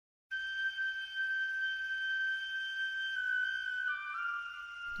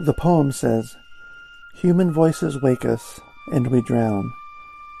The poem says, "Human voices wake us, and we drown."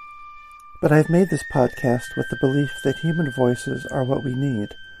 But I've made this podcast with the belief that human voices are what we need.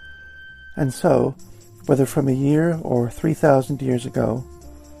 And so, whether from a year or 3,000 years ago,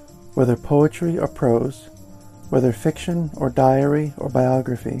 whether poetry or prose, whether fiction or diary or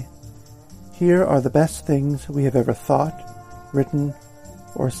biography, here are the best things we have ever thought, written,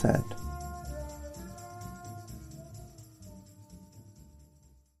 or said.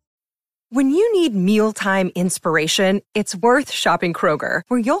 When you need mealtime inspiration, it's worth shopping Kroger,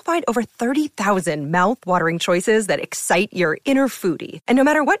 where you'll find over 30,000 mouth-watering choices that excite your inner foodie. And no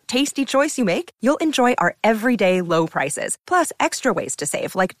matter what tasty choice you make, you'll enjoy our everyday low prices, plus extra ways to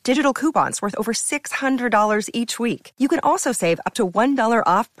save, like digital coupons worth over $600 each week. You can also save up to $1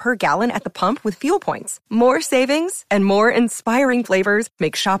 off per gallon at the pump with fuel points. More savings and more inspiring flavors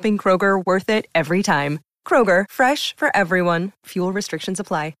make shopping Kroger worth it every time. Kroger, fresh for everyone. Fuel restrictions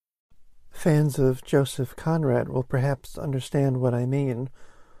apply. Fans of Joseph Conrad will perhaps understand what I mean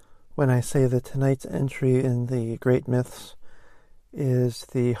when I say that tonight's entry in the Great Myths is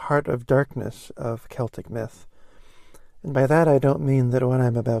the heart of darkness of Celtic myth. And by that I don't mean that what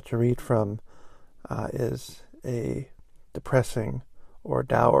I'm about to read from is a depressing or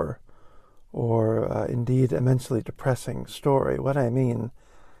dour or indeed immensely depressing story. What I mean,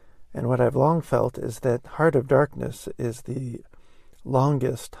 and what I've long felt, is that Heart of Darkness is the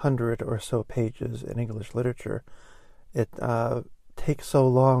longest 100 or so pages in English literature. It takes so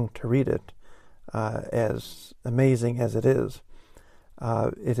long to read it, as amazing as it is.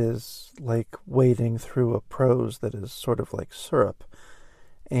 It is like wading through a prose that is sort of like syrup.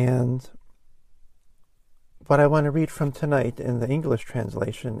 And what I want to read from tonight in the English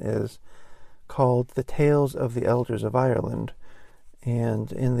translation is called The Tales of the Elders of Ireland.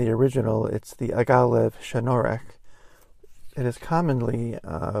 And in the original, it's the Agalev Shanorach. It is commonly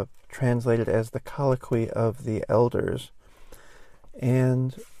translated as the Colloquy of the Elders,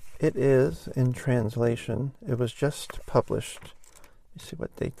 and it is, in translation, it was just published. Let me see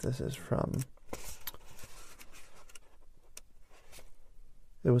what date this is from.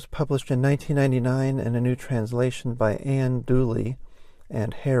 It was published in 1999 in a new translation by Anne Dooley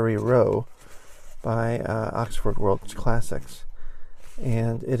and Harry Rowe by Oxford World's Classics,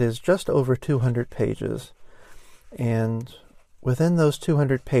 and it is just over 200 pages. And within those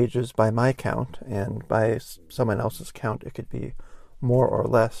 200 pages, by my count, and by someone else's count, it could be more or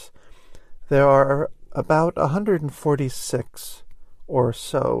less, there are about 146 or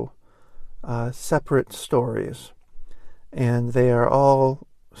so separate stories. And they are all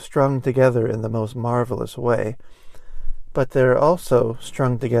strung together in the most marvelous way. But they're also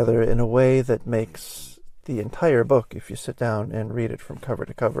strung together in a way that makes the entire book, if you sit down and read it from cover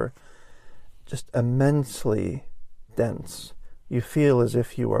to cover, just immensely dense. You feel as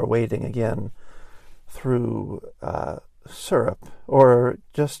if you are wading again through syrup, or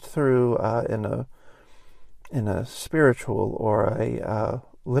just through in a spiritual or a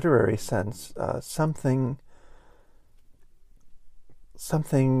literary sense, something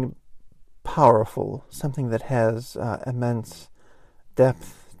powerful, something that has immense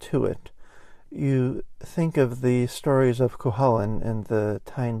depth to it. You think of the stories of Cuchulainn and the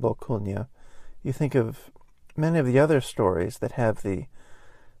Táin Bó Cúailnge. You think of many of the other stories that have the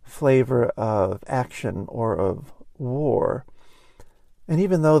flavor of action or of war. And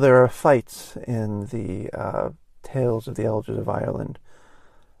even though there are fights in the Tales of the Elders of Ireland,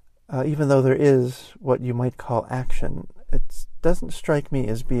 even though there is what you might call action, it doesn't strike me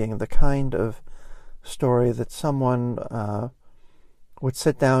as being the kind of story that someone would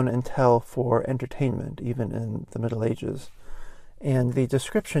sit down and tell for entertainment, even in the Middle Ages. And the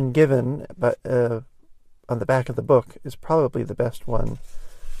description given on the back of the book is probably the best one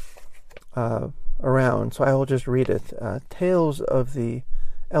around, so I will just read it. Tales of the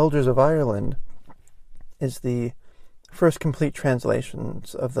Elders of Ireland is the first complete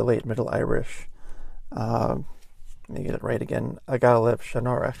translations of the late Middle Irish, let me get it right again, Agalev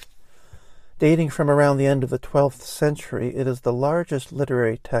Shanorach. Dating from around the end of the 12th century, it is the largest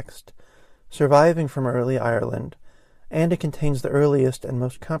literary text surviving from early Ireland, and it contains the earliest and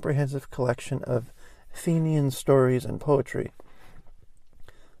most comprehensive collection of Fenian stories and poetry.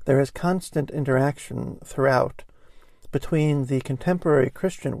 There is constant interaction throughout between the contemporary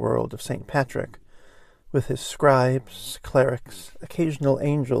Christian world of St. Patrick, with his scribes, clerics, occasional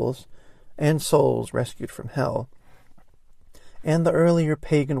angels, and souls rescued from hell, and the earlier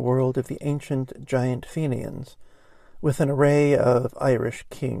pagan world of the ancient giant Fenians, with an array of Irish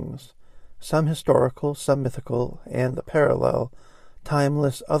kings, some historical, some mythical, and the parallel,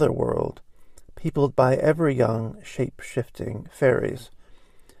 timeless other world, peopled by ever-young, shape-shifting fairies.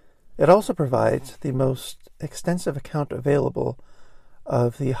 It also provides the most extensive account available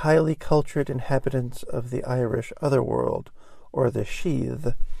of the highly cultured inhabitants of the Irish otherworld, or the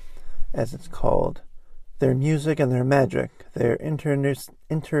Sheath, as it's called, their music and their magic, their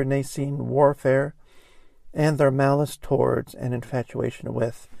internecine warfare, and their malice towards and infatuation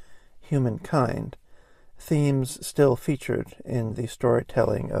with humankind, themes still featured in the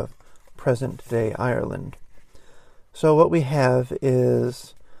storytelling of present-day Ireland. So what we have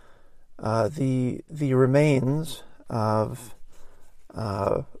is the remains of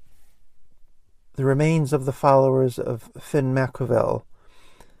the followers of Finn Mac Cumhaill,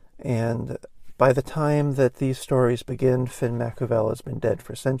 and by the time that these stories begin, Finn Mac Cumhaill has been dead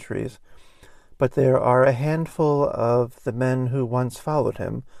for centuries. But there are a handful of the men who once followed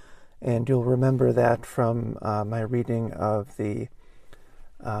him, and you'll remember that from my reading of the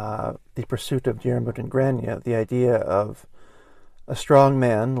Pursuit of Diarmuid and Grania, the idea of a strong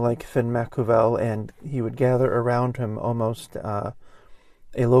man like Finn Mac Cumhaill, and he would gather around him almost a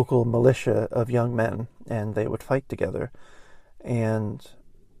local militia of young men, and they would fight together. And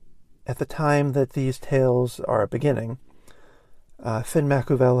at the time that these tales are beginning, Finn Mac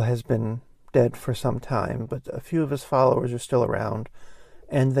Cumhaill has been dead for some time, but a few of his followers are still around,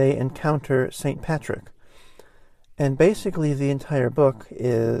 and they encounter St. Patrick. And basically the entire book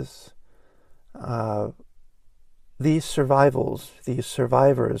is these survivors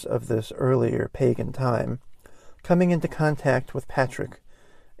of this earlier pagan time, coming into contact with Patrick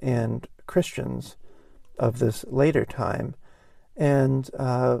and Christians of this later time. And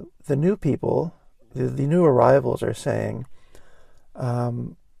the new people, the new arrivals are saying,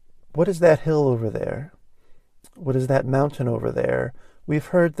 what is that hill over there? What is that mountain over there? We've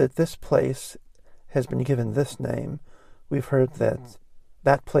heard that this place has been given this name. We've heard that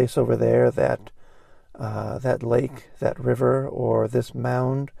that place over there, that lake, that river, or this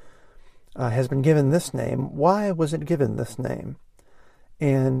mound has been given this name. Why was it given this name?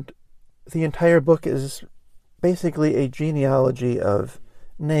 And the entire book is basically a genealogy of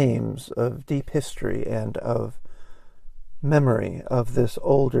names, of deep history, and of memory of this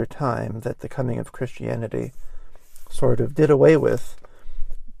older time that the coming of Christianity sort of did away with,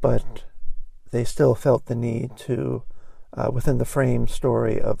 but they still felt the need to, within the frame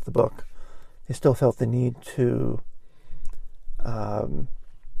story of the book, they still felt the need to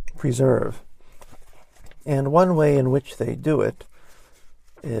preserve. And one way in which they do it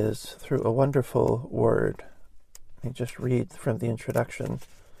is through a wonderful word. Let me just read from the introduction,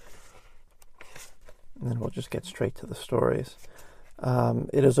 and then we'll just get straight to the stories.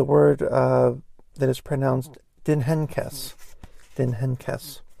 It is a word that is pronounced Dinhenkes.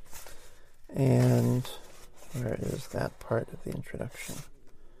 Dinhenkes. And where is that part of the introduction?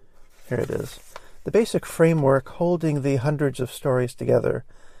 Here it is. The basic framework holding the hundreds of stories together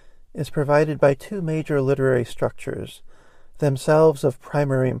is provided by two major literary structures, themselves of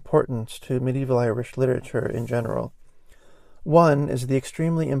primary importance to medieval Irish literature in general. One is the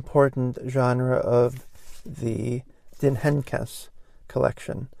extremely important genre of the Dinhenkes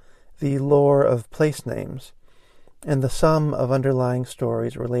collection, the lore of place names, and the sum of underlying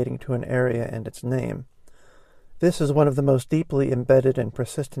stories relating to an area and its name. This is one of the most deeply embedded and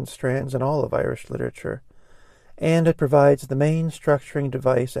persistent strands in all of Irish literature, and it provides the main structuring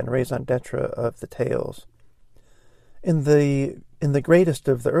device and raison d'etre of the tales. In the greatest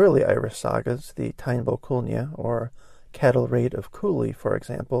of the early Irish sagas, the Táin Bó Cúailnge, or Cattle Raid of Cooley, for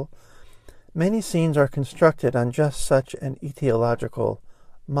example, many scenes are constructed on just such an etiological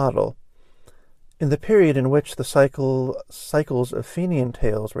model. In the period in which the cycles of Fenian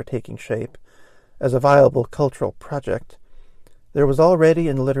tales were taking shape as a viable cultural project, there was already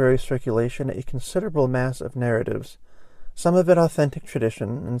in literary circulation a considerable mass of narratives, some of it authentic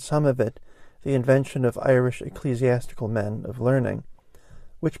tradition, and some of it the invention of Irish ecclesiastical men of learning,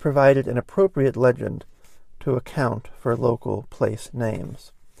 which provided an appropriate legend to account for local place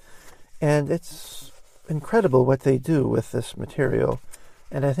names. And it's incredible what they do with this material,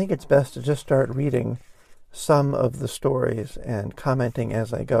 and I think it's best to just start reading some of the stories and commenting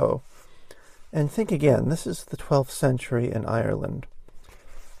as I go. And think again, this is the 12th century in Ireland.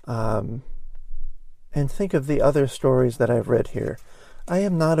 And think of the other stories that I've read here. I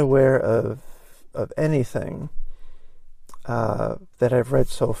am not aware of anything that I've read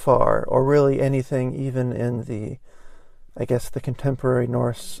so far, or really anything even in the contemporary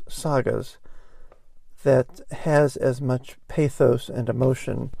Norse sagas, that has as much pathos and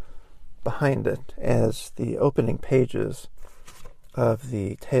emotion behind it as the opening pages of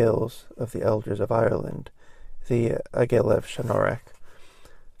the Tales of the Elders of Ireland, the Agélev Seanoric.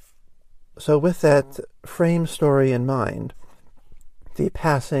 So with that frame story in mind, the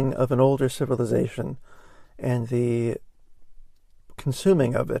passing of an older civilization and the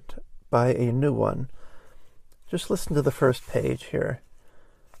consuming of it by a new one. Just listen to the first page here.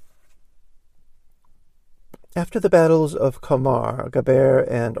 After the battles of Comar, Gaber,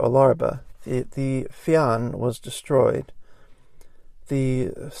 and Olarba, the Fiann was destroyed.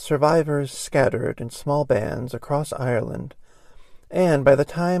 The survivors scattered in small bands across Ireland, and by the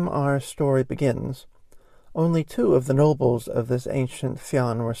time our story begins, only 2 of the nobles of this ancient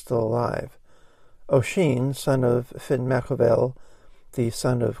Fiann were still alive. Oisin, son of Finn Machavel, the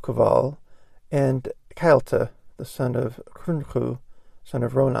son of Cuval, and Caillte, the son of Cruinchu, son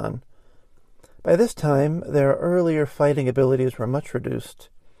of Ronan. By this time, their earlier fighting abilities were much reduced.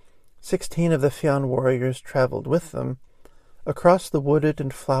 16 of the Fiann warriors traveled with them across the wooded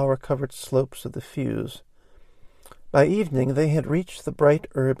and flower-covered slopes of the Fuse. By evening they had reached the bright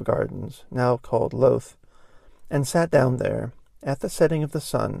herb gardens, now called Loth, and sat down there, at the setting of the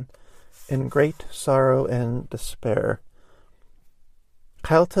sun, in great sorrow and despair.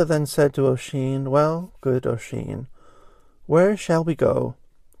 Caillte then said to Oisin, "Well, good Oisin, where shall we go,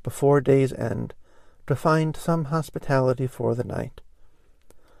 before day's end, to find some hospitality for the night?"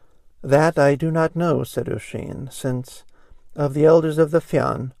 "That I do not know," said Oisin, "since, of the elders of the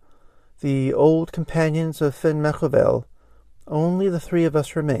Fiann, the old companions of Finn Machavel, only the 3 of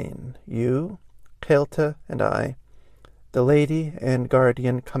us remain, you, Caillte, and I, the lady and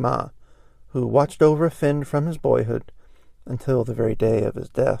guardian Cama, who watched over Finn from his boyhood until the very day of his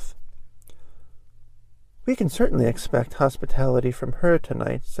death." "We can certainly expect hospitality from her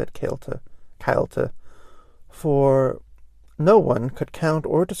tonight," said Caillte, "for no one could count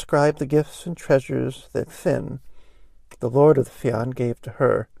or describe the gifts and treasures that Finn, the lord of the Fiann, gave to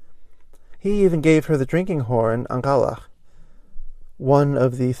her. He even gave her the drinking horn Angalach, one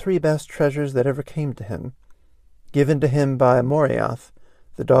of the 3 best treasures that ever came to him, given to him by Moriath,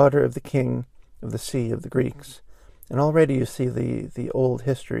 the daughter of the king of the Sea of the Greeks." And already you see the old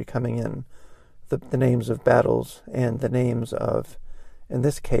history coming in, the names of battles and the names of, in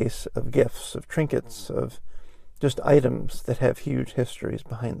this case, of gifts, of trinkets, of just items that have huge histories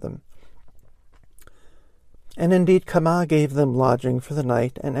behind them. And indeed Cama gave them lodging for the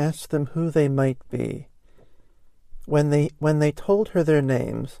night and asked them who they might be. When they told her their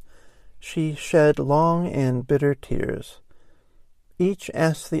names, she shed long and bitter tears. Each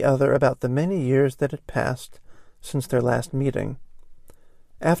asked the other about the many years that had passed since their last meeting.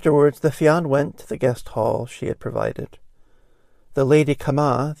 Afterwards the Fiann went to the guest hall she had provided. The Lady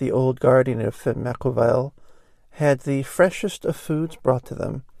Cama, the old guardian of Finn Machavel, had the freshest of foods brought to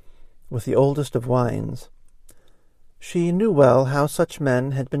them, with the oldest of wines. She knew well how such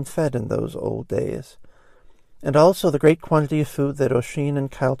men had been fed in those old days, and also the great quantity of food that Oisin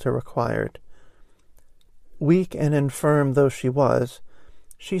and Caillte required. Weak and infirm though she was,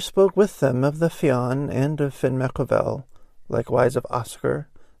 she spoke with them of the Fiann and of Finn Machavel, likewise of Oscar,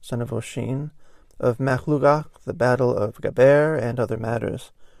 son of Oisin, of Machlugach, the battle of Gaber, and other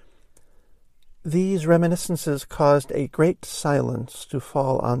matters. These reminiscences caused a great silence to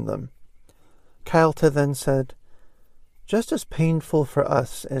fall on them. Caillte then said, "Just as painful for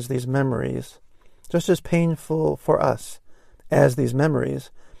us as these memories, is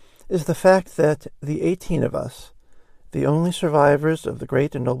the fact that the 18 of us, the only survivors of the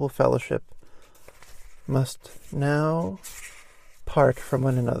great and noble fellowship, must now part from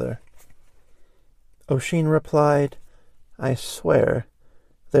one another." Oisin replied, "I swear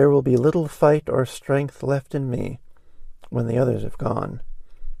there will be little fight or strength left in me when the others have gone."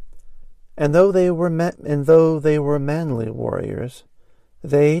 And though they were manly warriors,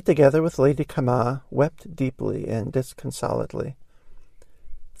 they, together with Lady Cama, wept deeply and disconsolately.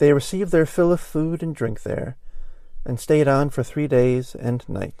 They received their fill of food and drink there, and stayed on for 3 days and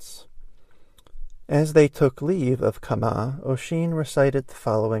nights. As they took leave of Cama, Oisin recited the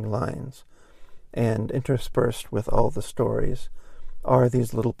following lines, and interspersed with all the stories are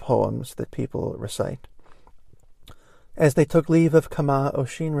these little poems that people recite. As they took leave of Cama,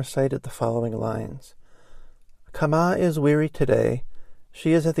 Oisin recited the following lines. "Cama is weary today.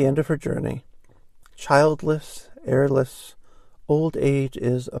 She is at the end of her journey. Childless, heirless, old age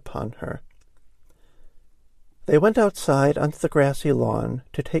is upon her." They went outside onto the grassy lawn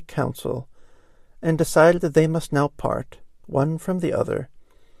to take counsel, and decided that they must now part, one from the other,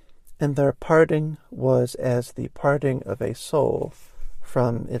 and their parting was as the parting of a soul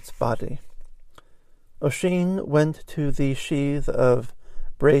from its body. Oisin went to the sheath of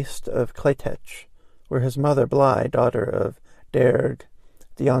Braist of Claytech, where his mother Bly, daughter of Derg,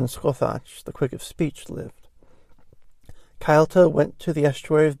 Dion Scothach, the quick of speech, lived. Caillte went to the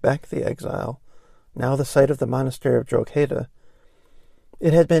estuary of Bec the Exile, now the site of the monastery of Drogheda,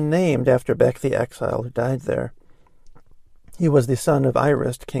 It had been named after Bec the exile who died there. He was the son of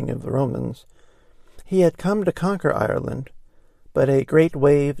Irist, king of the Romans. He had come to conquer Ireland, but a great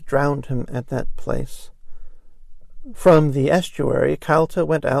wave drowned him at that place. From the estuary, Caillte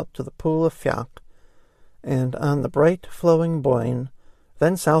went out to the pool of Fiach, and on the bright flowing Boyne,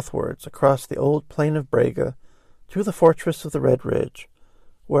 then southwards across the old plain of Brega, to the fortress of the Red Ridge,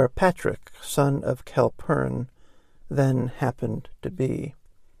 where Patrick, son of Calpurn, then happened to be.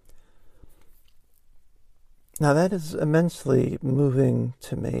 Now that is immensely moving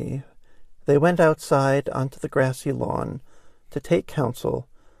to me. They went outside onto the grassy lawn to take counsel,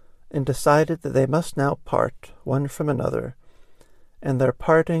 and decided that they must now part, one from another, and their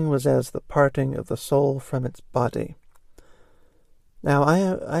parting was as the parting of the soul from its body. Now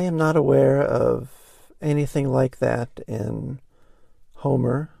I am not aware of anything like that in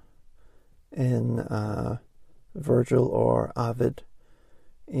Homer, in Virgil or Ovid,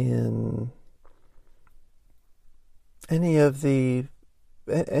 in any of these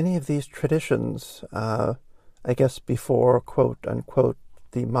traditions, I guess before, quote unquote,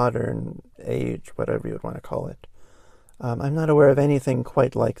 the modern age, whatever you would want to call it. I'm not aware of anything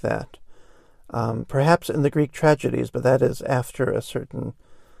quite like that. Perhaps in the Greek tragedies, but that is after a certain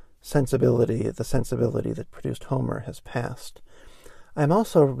sensibility, the sensibility that produced Homer, has passed. I'm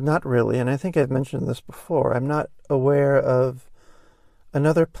also not really, and I think I've mentioned this before, I'm not aware of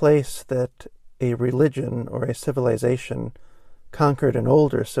another place that a religion or a civilization conquered an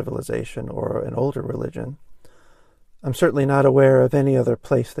older civilization or an older religion. I'm certainly not aware of any other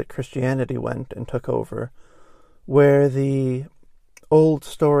place that Christianity went and took over, where the old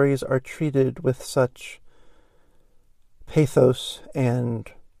stories are treated with such pathos and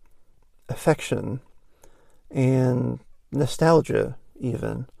affection and nostalgia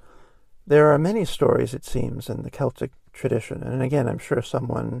even. There are many stories, it seems, in the Celtic tradition, and again, I'm sure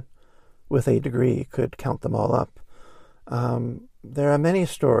someone with a degree could count them all up. There are many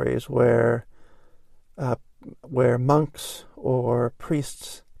stories where monks or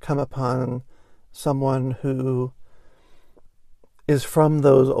priests come upon someone who is from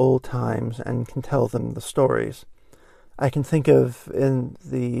those old times and can tell them the stories. I can think of in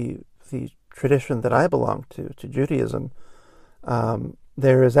the tradition that I belong to Judaism,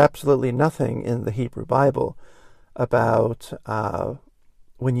 there is absolutely nothing in the Hebrew Bible about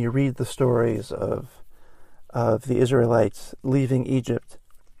when you read the stories of the Israelites leaving Egypt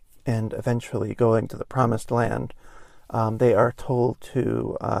and eventually going to the Promised Land. They are told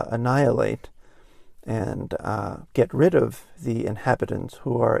to annihilate and get rid of the inhabitants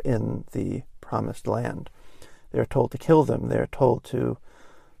who are in the Promised Land. They're told to kill them. They're told to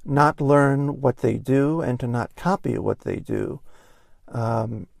not learn what they do and to not copy what they do.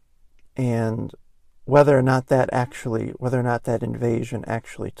 And whether or not that invasion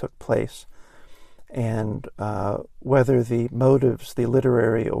actually took place, and whether the motives, the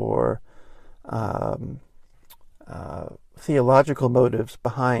literary or theological motives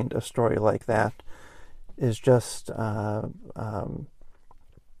behind a story like that is just a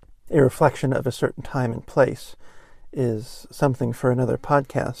reflection of a certain time and place, is something for another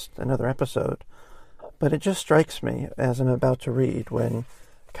podcast, another episode. But it just strikes me, as I'm about to read, when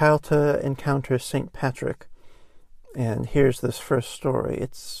Caillte encounters St. Patrick and hears this first story,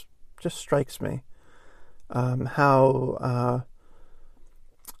 it just strikes me how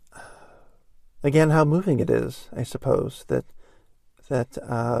moving it is, I suppose, that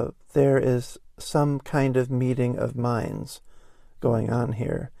there is some kind of meeting of minds going on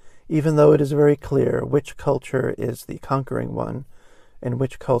here, even though it is very clear which culture is the conquering one and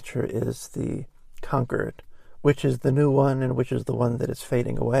which culture is the conquered, which is the new one and which is the one that is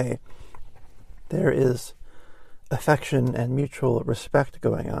fading away. There is affection and mutual respect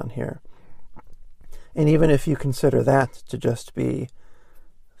going on here. And even if you consider that to just be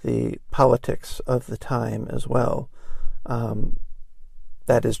the politics of the time as well,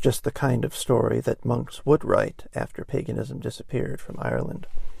 that is just the kind of story that monks would write after paganism disappeared from Ireland,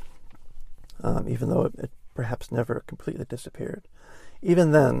 even though it perhaps never completely disappeared.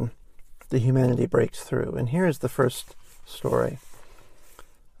 Even then, the humanity breaks through. And here is the first story.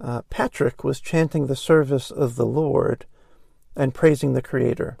 Patrick was chanting the service of the Lord and praising the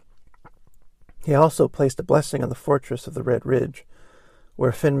Creator. He also placed a blessing on the fortress of the Red Ridge,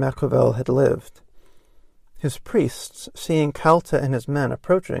 where Finn Mac Cumhaill had lived. His priests, seeing Caillte and his men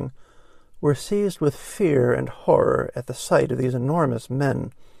approaching, were seized with fear and horror at the sight of these enormous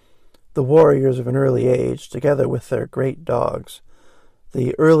men, the warriors of an early age, together with their great dogs.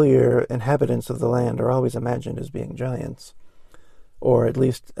 The earlier inhabitants of the land are always imagined as being giants, or at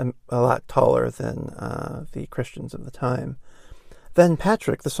least a lot taller than the Christians of the time. Then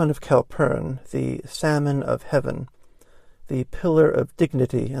Patrick, the son of Calpurn, the salmon of heaven, the pillar of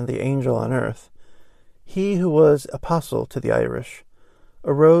dignity and the angel on earth, he who was apostle to the Irish,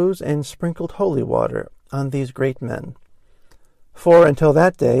 arose and sprinkled holy water on these great men. For until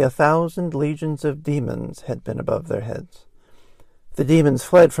that day 1,000 legions of demons had been above their heads. The demons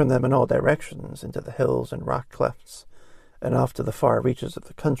fled from them in all directions, into the hills and rock clefts, and off to the far reaches of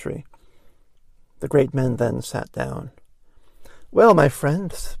the country. The great men then sat down. "Well, my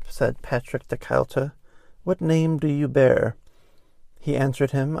friend," said Patrick de Caillte, "what name do you bear?" He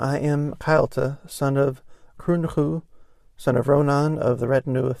answered him, "I am Caillte, son of Cruinniu, son of Ronan of the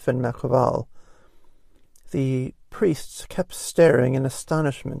retinue of Finn Mac Coibhall." The priests kept staring in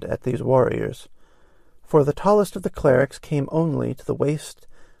astonishment at these warriors, for the tallest of the clerics came only to the waist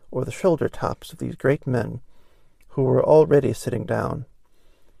or the shoulder tops of these great men, who were already sitting down.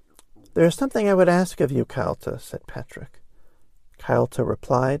 "There is something I would ask of you, Caillte," said Patrick. Caillte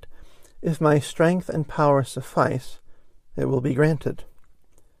replied, "If my strength and power suffice, it will be granted."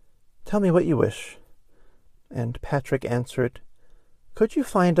 "Tell me what you wish." And Patrick answered, "Could you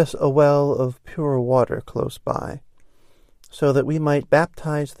find us a well of pure water close by, so that we might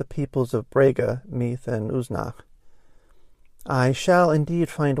baptize the peoples of Brega, Meath, and Uisneach?" "I shall indeed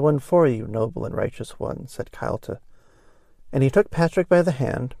find one for you, noble and righteous one," said Caillte. And he took Patrick by the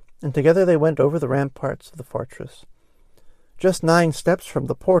hand, and together they went over the ramparts of the fortress. Just 9 steps from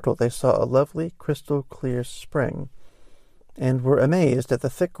the portal they saw a lovely crystal-clear spring, and were amazed at the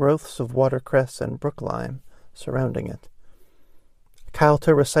thick growths of watercress and brook-lime surrounding it.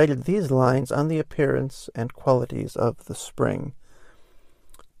 Caillte recited these lines on the appearance and qualities of the spring.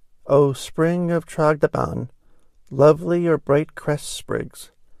 "O spring of Tragdaban, lovely your bright cress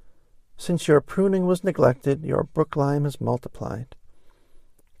sprigs. Since your pruning was neglected, your brook-lime has multiplied.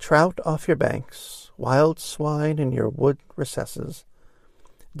 Trout off your banks, wild swine in your wood recesses,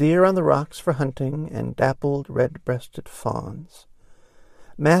 deer on the rocks for hunting, and dappled red-breasted fawns.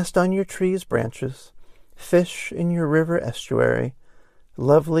 Mast on your trees' branches, fish in your river estuary,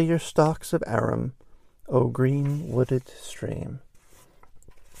 lovely your stalks of arum, O green wooded stream.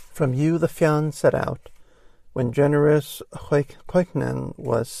 From you the Fionn set out, when generous Coicnan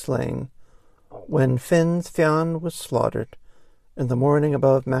was slain, when Finn's Fionn was slaughtered, in the morning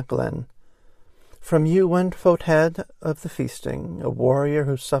above Machlen. From you went Fothead of the feasting, a warrior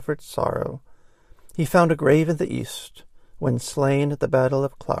who suffered sorrow. He found a grave in the east, when slain at the battle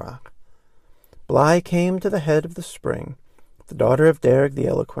of Clarach. Bly came to the head of the spring, the daughter of Derg the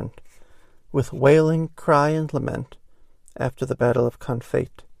eloquent, with wailing cry and lament, after the battle of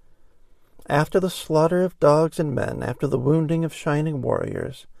Confate. After the slaughter of dogs and men, after the wounding of shining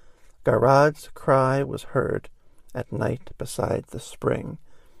warriors, Garad's cry was heard at night beside the spring."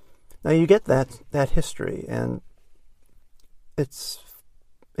 Now you get that history, and it's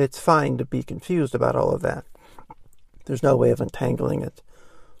fine to be confused about all of that. There's no way of untangling it,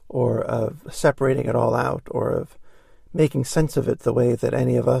 or of separating it all out, or of making sense of it the way that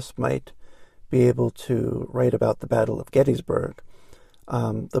any of us might be able to write about the Battle of Gettysburg.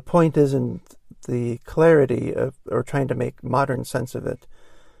 The point isn't the clarity of, or trying to make modern sense of it,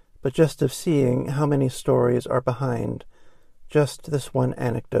 but just of seeing how many stories are behind just this one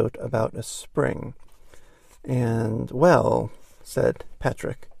anecdote about a spring. "And, well," said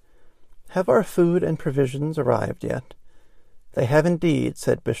Patrick, "have our food and provisions arrived yet?" "They have indeed,"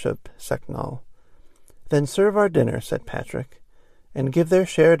 said Bishop Secnall. "Then serve our dinner," said Patrick, "and give their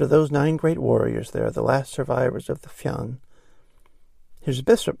share to those 9 great warriors there, the last survivors of the Fionn." His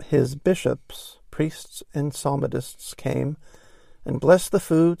bishops, priests, and psalmodists came and blessed the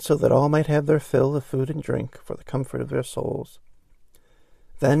food so that all might have their fill of food and drink for the comfort of their souls.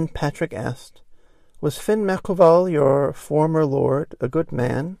 Then Patrick asked, "Was Finn Mac Coibhall, your former lord, a good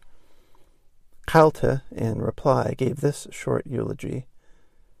man?" Caillte, in reply, gave this short eulogy.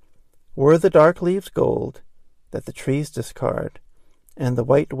 "Were the dark leaves gold, that the trees discard, and the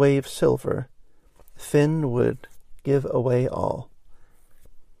white waves silver, Finn would give away all."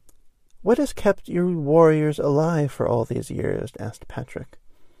 "What has kept you warriors alive for all these years?" asked Patrick.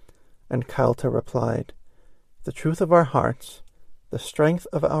 And Caillte replied, "The truth of our hearts, the strength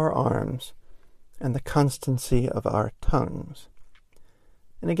of our arms, and the constancy of our tongues."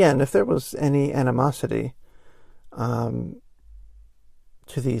 And again, if there was any animosity to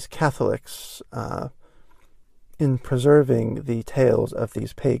these Catholics in preserving the tales of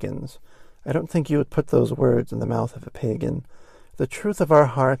these pagans, I don't think you would put those words in the mouth of a pagan. "The truth of our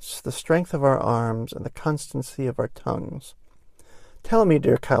hearts, the strength of our arms, and the constancy of our tongues." "Tell me,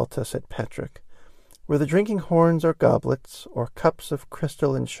 dear Caillte," said Patrick, "were the drinking horns or goblets, or cups of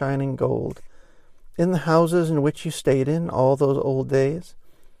crystal and shining gold, in the houses in which you stayed in all those old days?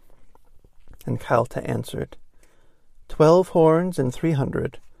 And Caolte answered, 12 horns and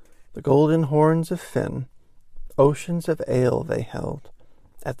 300, the golden horns of Finn, oceans of ale they held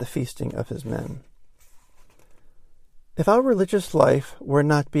at the feasting of his men. If our religious life were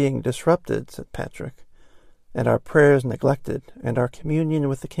not being disrupted, said Patrick, and our prayers neglected, and our communion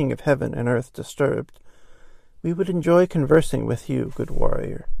with the King of heaven and earth disturbed, we would enjoy conversing with you, good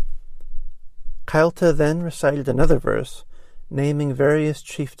warrior. Caolte then recited another verse, naming various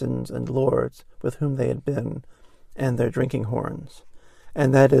chieftains and lords with whom they had been, and their drinking horns.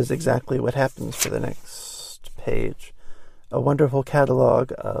 And that is exactly what happens for the next page. A wonderful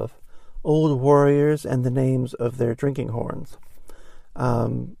catalogue of old warriors and the names of their drinking horns.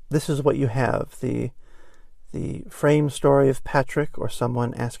 This is what you have, the frame story of Patrick or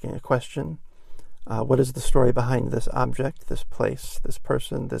someone asking a question. What is the story behind this object, this place, this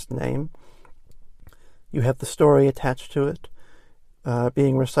person, this name? You have the story attached to it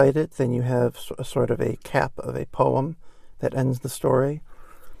being recited. Then you have a sort of a cap of a poem that ends the story.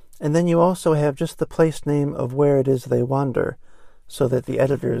 And then you also have just the place name of where it is they wander, so that the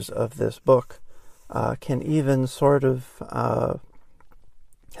editors of this book can even sort of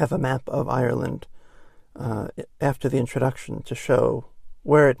have a map of Ireland after the introduction to show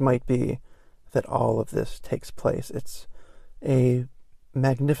where it might be that all of this takes place. It's a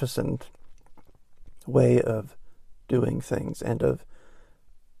magnificent way of doing things and of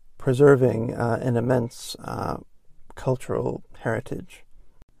preserving an immense cultural heritage.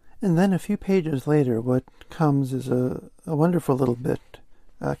 And then a few pages later, what comes is a wonderful little bit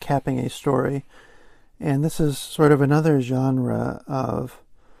capping a story. And this is sort of another genre of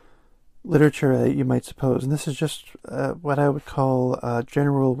literature, you might suppose. And this is just what I would call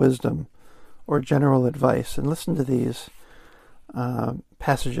general wisdom or general advice. And listen to these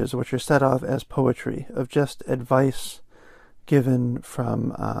passages, which are set off as poetry, of just advice given from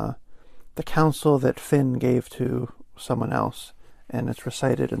the counsel that Finn gave to someone else. And it's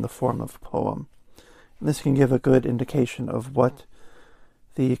recited in the form of a poem. And this can give a good indication of what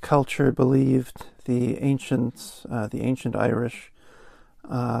the culture believed, the ancient Irish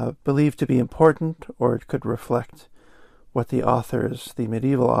believed to be important, or it could reflect what the authors, the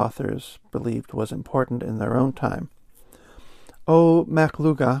medieval authors, believed was important in their own time. O Mac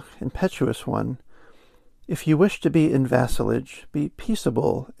Lugach, impetuous one, if you wish to be in vassalage, be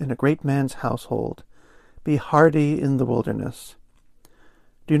peaceable in a great man's household, be hardy in the wilderness.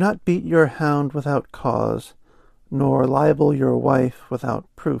 Do not beat your hound without cause, nor libel your wife without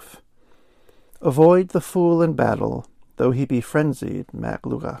proof. Avoid the fool in battle, though he be frenzied, Mac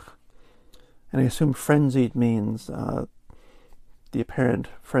Lugach. And I assume frenzied means the apparent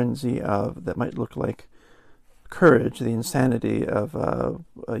frenzy of that might look like courage, the insanity of,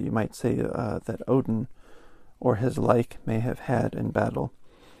 you might say, that Odin or his like may have had in battle.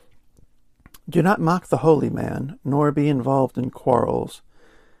 Do not mock the holy man, nor be involved in quarrels.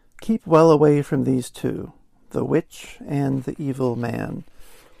 Keep well away from these two, the witch and the evil man.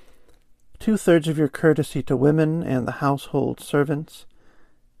 2/3 of your courtesy to women and the household servants.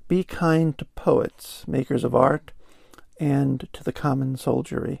 Be kind to poets, makers of art, and to the common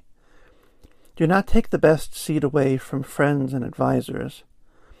soldiery. Do not take the best seat away from friends and advisers.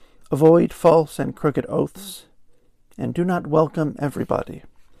 Avoid false and crooked oaths, and do not welcome everybody.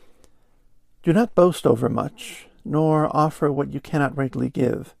 Do not boast overmuch, nor offer what you cannot rightly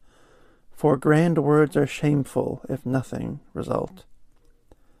give, for grand words are shameful if nothing result.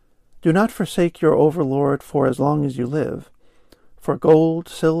 Do not forsake your overlord for as long as you live, for gold,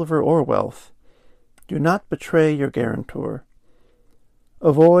 silver, or wealth. Do not betray your guarantor.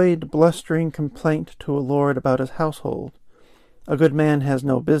 Avoid blustering complaint to a lord about his household. A good man has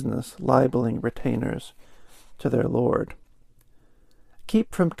no business libeling retainers to their lord.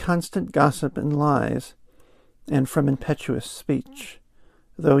 Keep from constant gossip and lies, and from impetuous speech.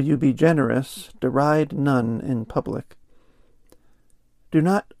 Though you be generous, deride none in public. Do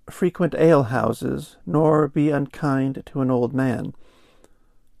not frequent alehouses, nor be unkind to an old man.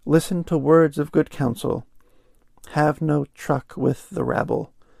 Listen to words of good counsel. Have no truck with the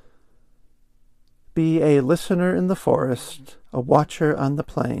rabble. Be a listener in the forest, a watcher on the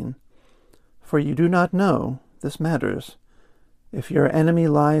plain. For you do not know, this matters, if your enemy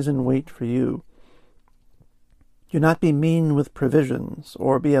lies in wait for you. Do not be mean with provisions,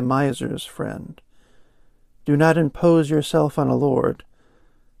 or be a miser's friend. Do not impose yourself on a lord.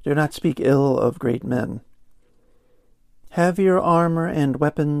 Do not speak ill of great men. Have your armor and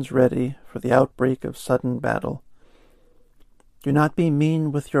weapons ready for the outbreak of sudden battle. Do not be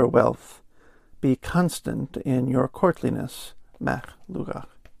mean with your wealth. Be constant in your courtliness, Mac Lugach.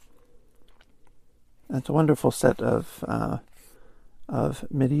 It's a wonderful set of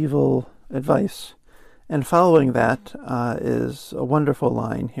medieval advice. And following that is a wonderful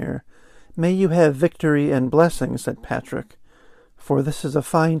line here. "May you have victory and blessing," said Patrick, "for this is a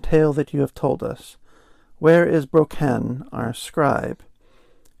fine tale that you have told us. Where is Brocan, our scribe?"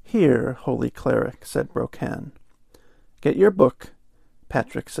 "Here, holy cleric," said Brocan. "Get your book,"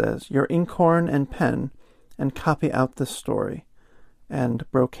 Patrick says, "your inkhorn and pen, and copy out this story." And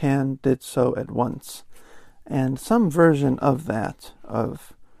Brocan did so at once. And some version of that,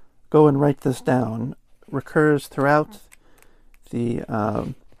 of "go and write this down," recurs throughout the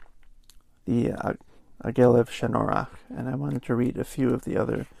Agelev Shenorach, and I wanted to read a few of the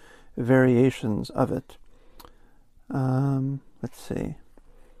other variations of it. Let's see.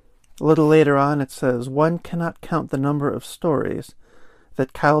 A little later on it says, "One cannot count the number of stories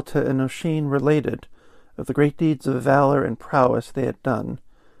that Caillte and Oisin related of the great deeds of valor and prowess they had done,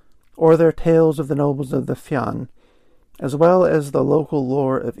 or their tales of the nobles of the Fiann, as well as the local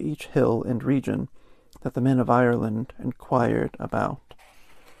lore of each hill and region that the men of Ireland inquired about."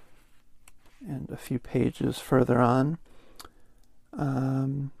 And a few pages further on,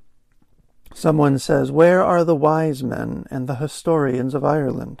 someone says, "Where are the wise men and the historians of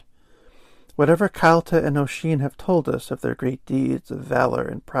Ireland? Whatever Caillte and Oisin have told us of their great deeds of valor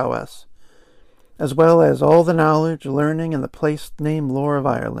and prowess, as well as all the knowledge, learning, and the place-name lore of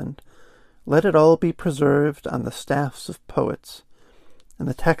Ireland, let it all be preserved on the staffs of poets, in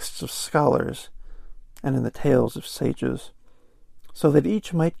the texts of scholars, and in the tales of sages, so that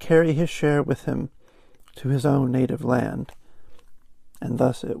each might carry his share with him to his own native land." And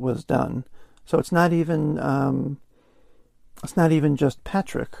thus it was done. So it's not even just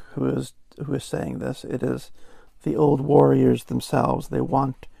Patrick who is saying this. It is the old warriors themselves. They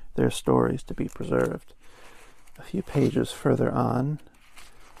want their stories to be preserved. A few pages further on,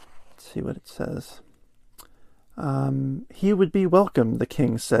 let's see what it says. "He would be welcome," the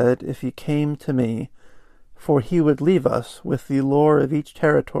king said, "if he came to me, for he would leave us with the lore of each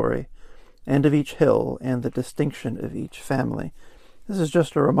territory and of each hill and the distinction of each family." This is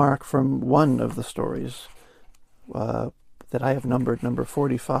just a remark from one of the stories that I have numbered, number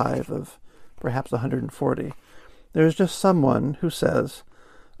 45 of perhaps 140. There is just someone who says,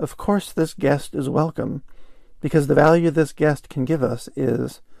 "Of course this guest is welcome, because the value this guest can give us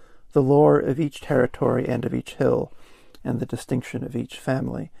is the lore of each territory and of each hill, and the distinction of each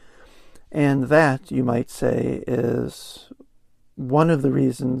family." And that, you might say, is one of the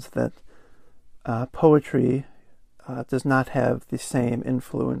reasons that poetry does not have the same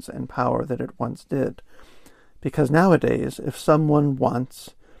influence and power that it once did. Because nowadays, if someone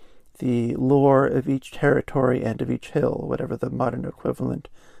wants the lore of each territory and of each hill, whatever the modern equivalent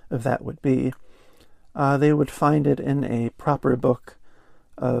of that would be, they would find it in a proper book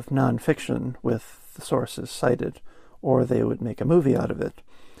of nonfiction with the sources cited, or they would make a movie out of it.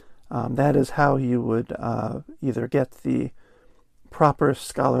 That is how you would either get the proper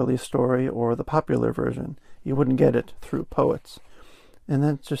scholarly story or the popular version. You wouldn't get it through poets. And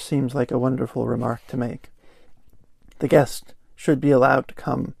that just seems like a wonderful remark to make. The guest should be allowed to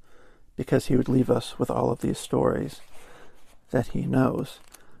come because he would leave us with all of these stories that he knows.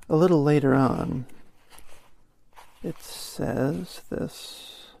 A little later on, it says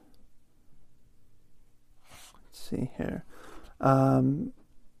this. Let's see here. That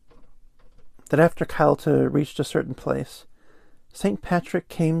after Caillte reached a certain place, St. Patrick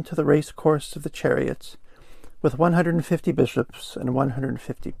came to the race course of the chariots with 150 bishops and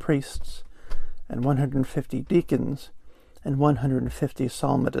 150 priests and 150 deacons and 150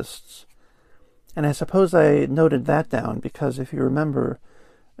 psalmodists. And I suppose I noted that down because if you remember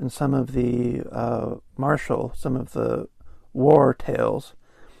in some of the some of the war tales,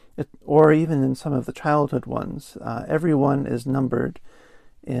 or even in some of the childhood ones, everyone is numbered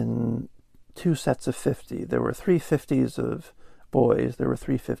in two sets of 50. There were 350s of boys, there were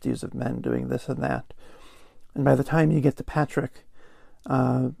 350s of men doing this and that. And by the time you get to Patrick,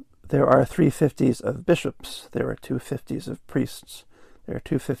 there are 350s of bishops, there are 250s of priests, there are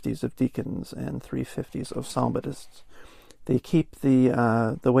 250s of deacons, and 350s of psalmodists. They keep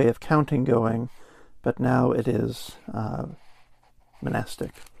the way of counting going, but now it is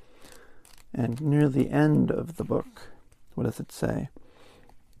monastic. And near the end of the book, what does it say?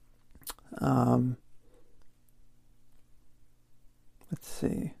 Let's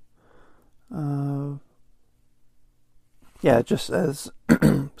see. Just as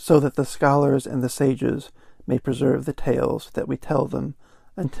so that the scholars and the sages may preserve the tales that we tell them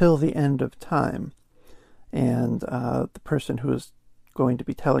until the end of time. And the person who is going to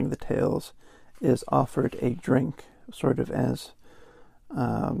be telling the tales is offered a drink, sort of as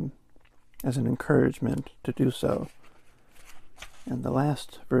as an encouragement to do so. And the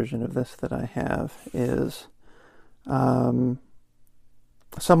last version of this that I have is someone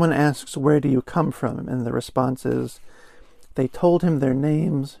asks, "Where do you come from?" And the response is, they told him their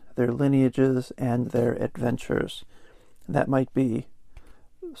names, their lineages, and their adventures. That might be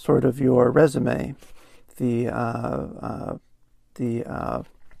sort of your resume, the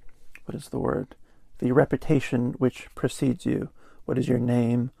what is the word? The reputation which precedes you. What is your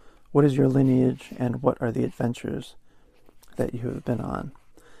name? What is your lineage? And what are the adventures that you have been on?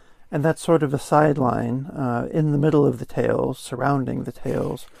 And that's sort of a sideline. In the middle of the tales, surrounding the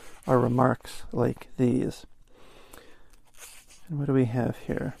tales, are remarks like these. And what do we have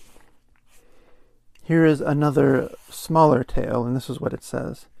here? Here is another smaller tale, and this is what it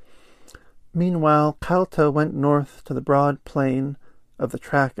says. Meanwhile, Caillte went north to the broad plain of the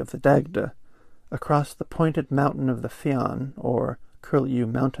track of the Dagda, across the pointed mountain of the Fian, or Curlew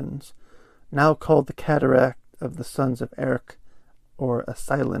Mountains, now called the Cataract of the Sons of Erc, or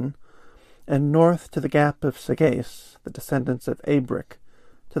Asylin, and north to the Gap of Sagais, the descendants of Abric,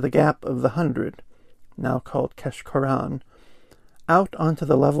 to the Gap of the Hundred, now called Keshkoran, out onto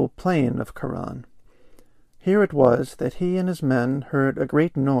the level plain of Karan. Here it was that he and his men heard a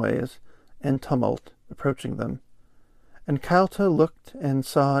great noise and tumult approaching them, and Caillte looked and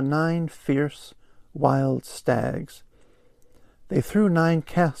saw 9 fierce, wild stags. They threw 9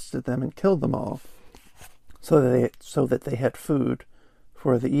 casts at them and killed them all, so that they had food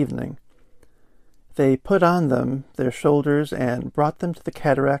for the evening. They put on them their shoulders and brought them to the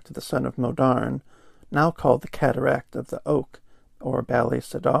cataract of the son of Modarn, now called the Cataract of the Oak, or Bali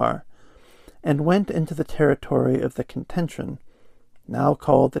Sadar, and went into the territory of the Contention, now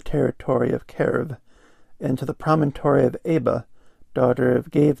called the territory of Kerv, and to the promontory of Eba, daughter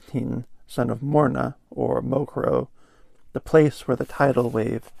of Gavtin, son of Morna, or Mokro, the place where the tidal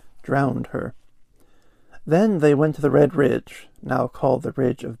wave drowned her. Then they went to the Red Ridge, now called the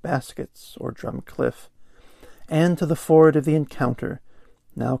Ridge of Baskets, or Drum Cliff, and to the ford of the Encounter,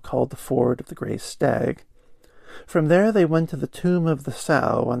 now called the ford of the Grey Stag. From there they went to the tomb of the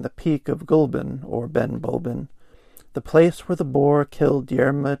Sow on the peak of Gulbin, or Ben Bulbin, the place where the boar killed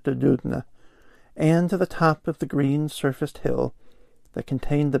Diarmid de Dudna, and to the top of the green surfaced hill that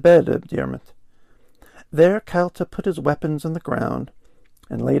contained the bed of Diarmid. There Caillte put his weapons on the ground,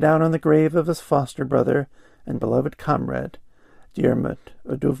 and lay down on the grave of his foster brother and beloved comrade, Diarmid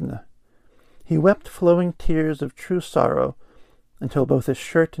Oduvna. He wept flowing tears of true sorrow until both his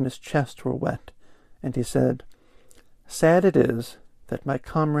shirt and his chest were wet, and he said, "Sad it is that my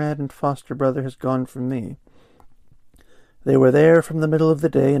comrade and foster brother has gone from me. They were there from the middle of the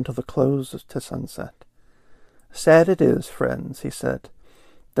day until the close to sunset. Sad it is, friends," he said,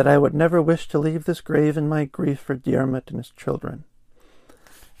 "that I would never wish to leave this grave in my grief for Diarmid and his children."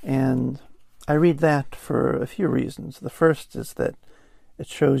 And I read that for a few reasons. The first is that it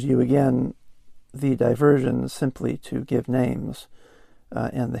shows you again the diversions simply to give names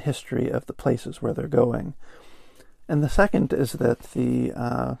and the history of the places where they're going. And the second is that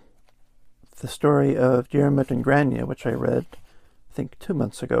the story of Diarmid and Grania, which I read, I think 2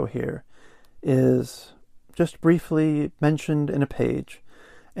 months ago here, is just briefly mentioned in a page,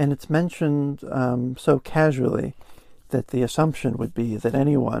 and it's mentioned so casually that the assumption would be that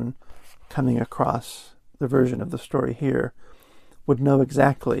anyone coming across the version of the story here would know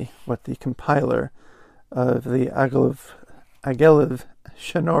exactly what the compiler of the Ageliv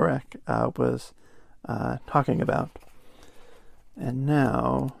Shenorek was talking about. And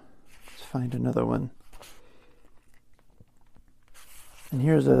now, let's find another one. And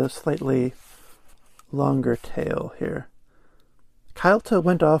here's a slightly longer tale here. Caillte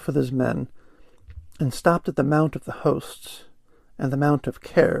went off with his men and stopped at the Mount of the Hosts and the Mount of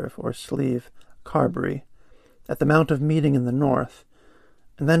Kerv, or Sleeve Carbery, at the Mount of Meeting in the north,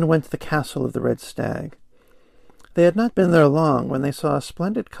 and then went to the castle of the Red Stag. They had not been there long when they saw a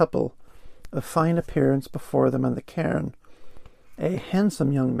splendid couple of fine appearance before them on the cairn, a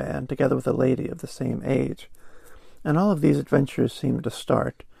handsome young man together with a lady of the same age. And all of these adventures seemed to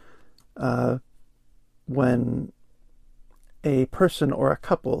start when a person or a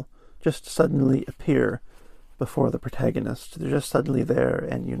couple just suddenly appear before the protagonist. They're just suddenly there,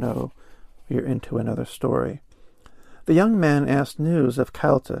 and you know you're into another story. The young man asked news of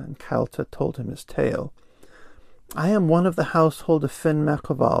Caillte, and Caillte told him his tale. "I am one of the household of Finn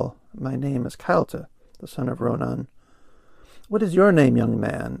Macoval. My name is Caillte, the son of Ronan." "What is your name, young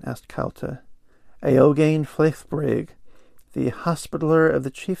man?" asked Caillte. "Eogain Fleithbrig, the Hospitaller of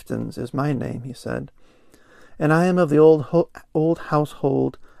the Chieftains, is my name," he said. "And I am of the old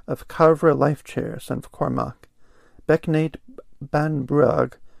household of Carvra Lifechair, son of Cormac. Becknate Ban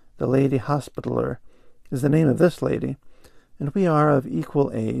Bruag, the Lady Hospitaller, is the name of this lady, and we are of equal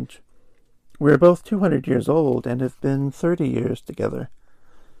age. We are both 200 years old, and have been 30 years together."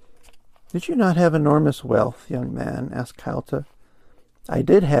 "Did you not have enormous wealth, young man?" asked Caolte. "I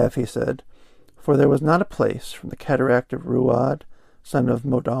did have," he said, "for there was not a place, from the cataract of Ruad, son of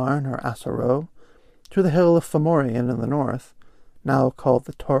Modarn or Assaro, to the hill of Fomorian in the north, now called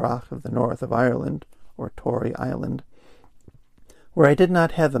the Torach of the north of Ireland, or Tory Island, where I did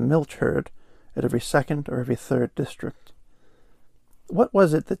not have a milch herd at every second or every third district." "What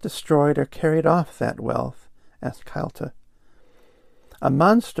was it that destroyed or carried off that wealth?" asked Caolte. "A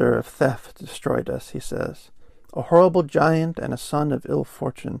monster of theft destroyed us," he says, "a horrible giant and a son of ill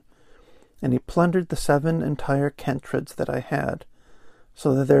fortune, and he plundered the 7 entire cantreds that I had,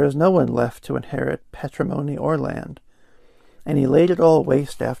 so that there is no one left to inherit patrimony or land, and he laid it all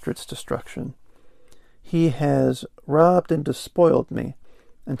waste after its destruction. He has robbed and despoiled me,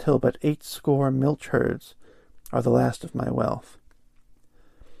 until but 80 milch herds are the last of my wealth."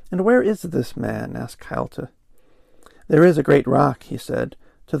 "And where is this man?" asked Caolte. "There is a great rock," he said,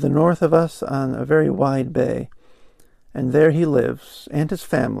 "to the north of us on a very wide bay, and there he lives, and his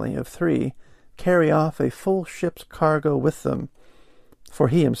family of 3 carry off a full ship's cargo with them, for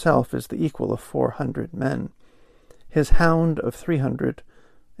he himself is the equal of 400 men, his hound of 300,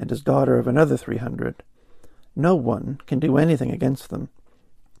 and his daughter of another 300. No one can do anything against them."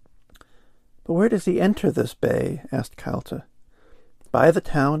 "But where does he enter this bay?" asked Caolte. "By the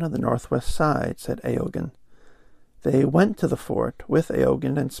town on the northwest side," said Eogan. They went to the fort with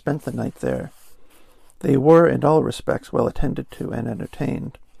Eogan and spent the night there. They were in all respects well attended to and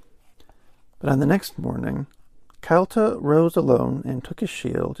entertained. But on the next morning Caolte rose alone and took his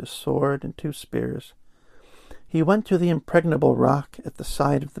shield, his sword, and 2 spears. He went to the impregnable rock at the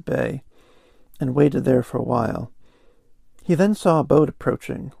side of the bay, and waited there for a while. He then saw a boat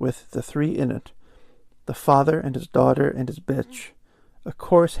approaching, with the 3 in it, the father and his daughter and his bitch, a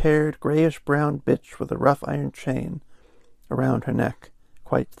coarse-haired, grayish-brown bitch with a rough iron chain around her neck,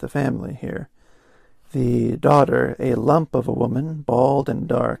 quite the family here. The daughter, a lump of a woman, bald and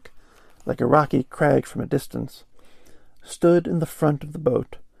dark, like a rocky crag from a distance, stood in the front of the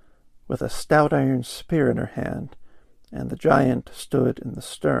boat, with a stout iron spear in her hand, and the giant stood in the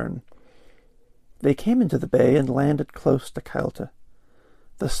stern. They came into the bay and landed close to Caolte.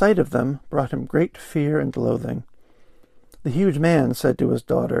 The sight of them brought him great fear and loathing. The huge man said to his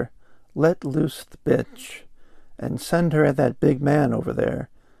daughter, "Let loose the bitch, and send her at that big man over there,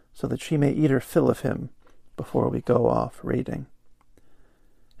 so that she may eat her fill of him before we go off raiding."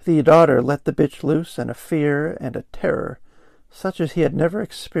 The daughter let the bitch loose, and a fear and a terror, such as he had never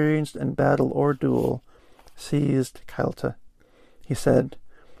experienced in battle or duel, seized Caolte. He said,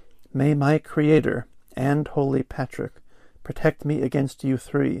 "May my Creator and Holy Patrick protect me against you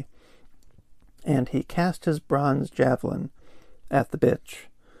 3. And he cast his bronze javelin at the bitch.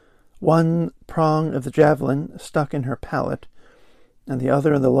 One prong of the javelin stuck in her palate, and the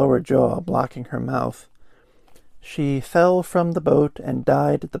other in the lower jaw, blocking her mouth. She fell from the boat and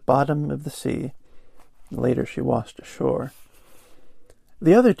died at the bottom of the sea. Later she washed ashore.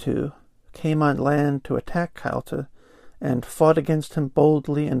 The other 2 came on land to attack Caolte, and fought against him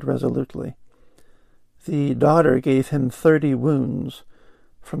boldly and resolutely. The daughter gave him 30 wounds,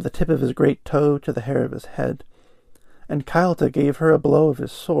 from the tip of his great toe to the hair of his head, and Caolte gave her a blow of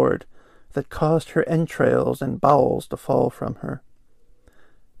his sword that caused her entrails and bowels to fall from her.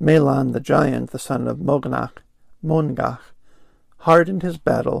 Melon the giant, the son of Mongach, hardened his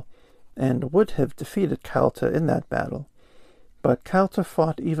battle, and would have defeated Caolte in that battle, but Caolte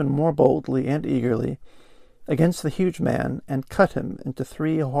fought even more boldly and eagerly against the huge man, and cut him into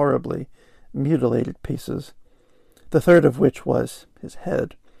 3 horribly mutilated pieces, the third of which was his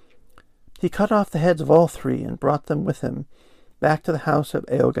head. He cut off the heads of all 3 and brought them with him back to the house of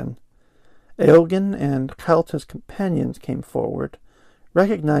Eogan. Eogan and Caolte's companions came forward,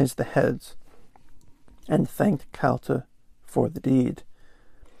 recognized the heads, and thanked Caolte for the deed.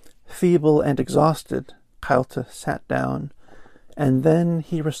 Feeble and exhausted, Caolte sat down, and then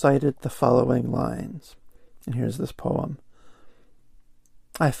he recited the following lines. And here's this poem.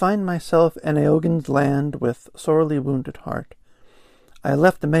 "I find myself in Eogan's land with sorely wounded heart. I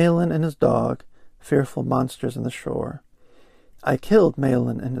left Melon and his dog, fearful monsters on the shore. I killed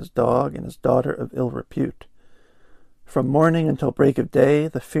Melon and his dog and his daughter of ill repute. From morning until break of day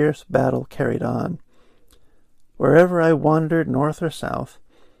the fierce battle carried on. Wherever I wandered, north or south,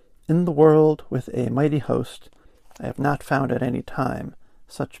 in the world with a mighty host, I have not found at any time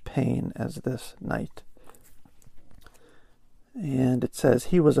such pain as this night." And it says,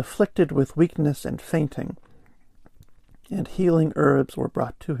 "He was afflicted with weakness and fainting, and healing herbs were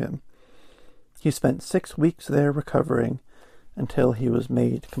brought to him. He spent 6 weeks there recovering until he was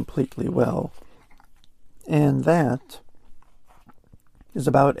made completely well. And that is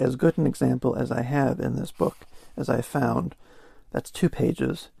about as good an example as I have in this book, as I found. That's 2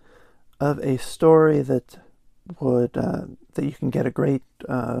 pages of a story that would that you can get a great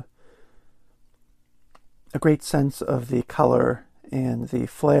sense of the color and the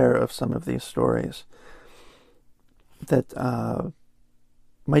flair of some of these stories that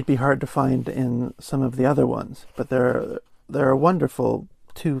might be hard to find in some of the other ones, but there are wonderful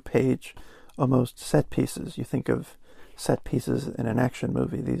 2-page almost set pieces. You think of set pieces in an action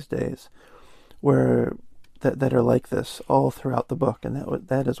movie these days, where that are like this all throughout the book, and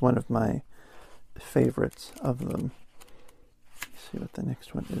that is one of my favorites of them. Let's see what the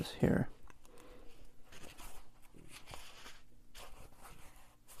next one is here.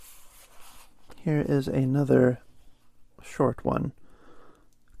 Here is another short one.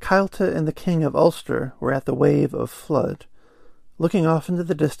 Caillte and the King of Ulster were at the wave of flood, looking off into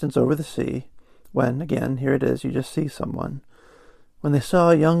the distance over the sea, when, again, here it is, you just see someone, when they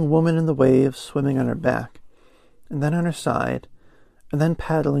saw a young woman in the waves swimming on her back, and then on her side, and then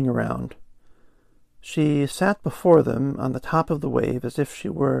paddling around. She sat before them on the top of the wave as if she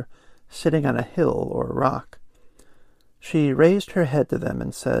were sitting on a hill or a rock. She raised her head to them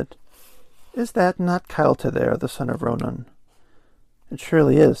and said, "Is that not Caillte there, the son of Ronan?" "It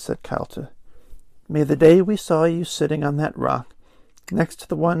surely is," said Caillte. "May the day we saw you sitting on that rock, next to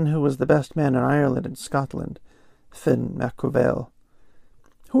the one who was the best man in Ireland and Scotland, Finn mac Cumhail."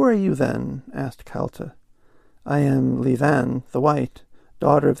 "Who are you, then?" asked Caillte. "I am Levan the White,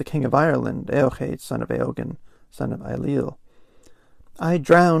 daughter of the King of Ireland, Eochaid, son of Eogan, son of Ailill. I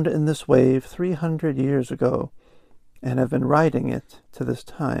drowned in this wave 300 years ago, and have been riding it to this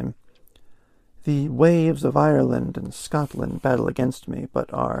time. The waves of Ireland and Scotland battle against me,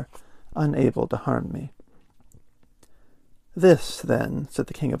 but are unable to harm me." "This, then," said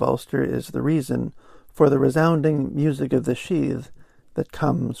the King of Ulster, "is the reason for the resounding music of the sheath that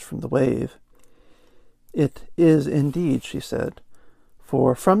comes from the wave." "It is indeed," she said,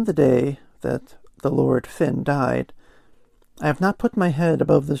 "for from the day that the Lord Finn died, I have not put my head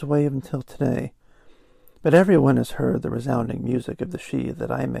above this wave until today. But everyone has heard the resounding music of the sheath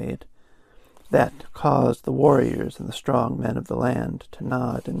that I made, that caused the warriors and the strong men of the land to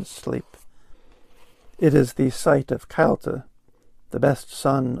nod and sleep. It is the sight of Caillte, the best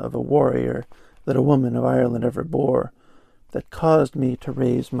son of a warrior that a woman of Ireland ever bore, that caused me to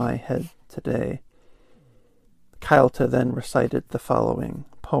raise my head today." Caillte then recited the following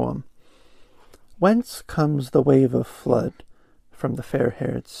poem. "Whence comes the wave of flood from the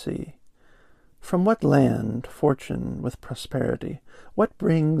fair-haired sea? From what land, fortune with prosperity? What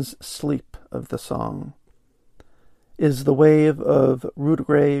brings sleep of the song? Is the wave of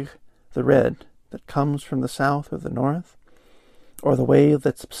Rudgraig the red that comes from the south or the north? Or the wave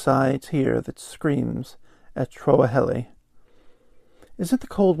that subsides here that screams at Troahely? Is it the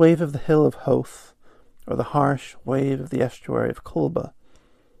cold wave of the hill of Howth, or the harsh wave of the estuary of Culba,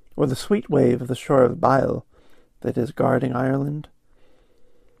 or the sweet wave of the shore of Bile that is guarding Ireland?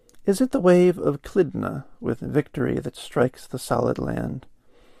 Is it the wave of Clydna with victory that strikes the solid land,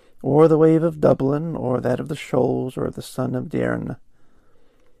 or the wave of Dublin, or that of the shoals, or the son of Dearne?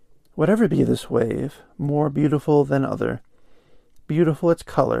 Whatever be this wave, more beautiful than other, beautiful its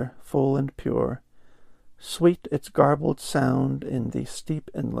color, full and pure, sweet its garbled sound in the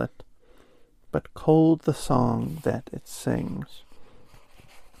steep inlet, but cold the song that it sings."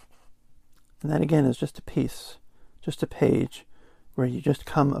 And that again is just a piece, just a page, where you just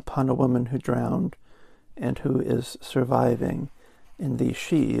come upon a woman who drowned and who is surviving in the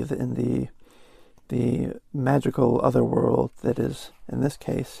sheath, in the magical other world that is, in this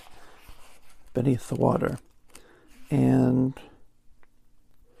case, beneath the water. And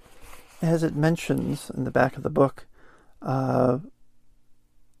as it mentions in the back of the book, the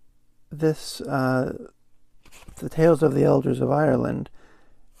Tales of the Elders of Ireland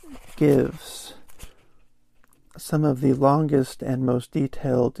gives some of the longest and most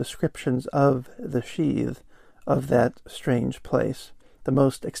detailed descriptions of the sheath of that strange place, the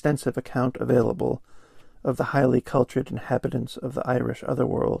most extensive account available of the highly cultured inhabitants of the Irish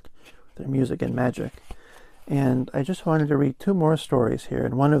otherworld, their music and magic. And I just wanted to read 2 more stories here,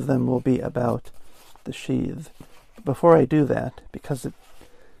 and one of them will be about the sheath. But before I do that, because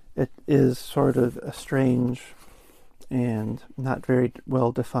it is sort of a strange and not very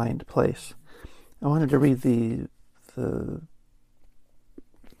well-defined place, I wanted to read the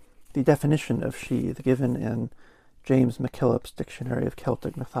definition of sheath given in James MacKillop's Dictionary of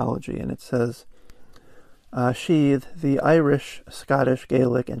Celtic Mythology, and it says, Sheath, the Irish, Scottish,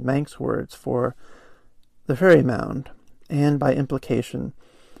 Gaelic, and Manx words for the fairy mound, and by implication,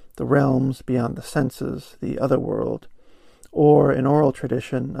 the realms beyond the senses, the other world, or an oral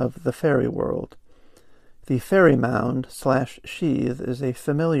tradition of the fairy world. The fairy mound / sheath is a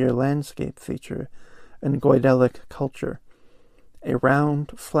familiar landscape feature in Goidelic culture, a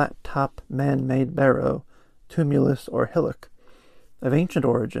round, flat-top, man-made barrow, tumulus or hillock, of ancient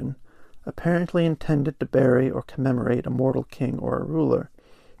origin, apparently intended to bury or commemorate a mortal king or a ruler.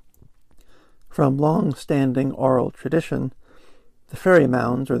 From long-standing oral tradition, the fairy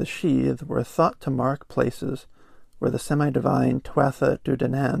mounds, or the sheath, were thought to mark places where the semi-divine Tuatha De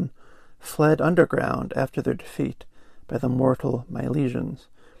Danann fled underground after their defeat by the mortal Milesians.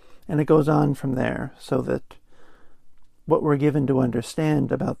 And it goes on from there, so that what we're given to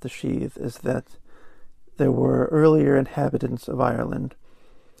understand about the sheath is that there were earlier inhabitants of Ireland,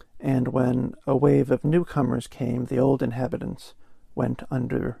 and when a wave of newcomers came, the old inhabitants went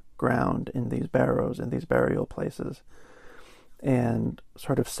underground in these barrows, in these burial places, and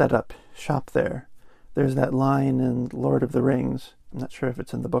sort of set up shop there. There's that line in Lord of the Rings, I'm not sure if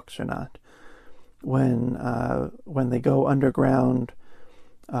it's in the books or not, when they go underground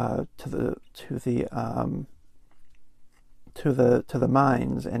to the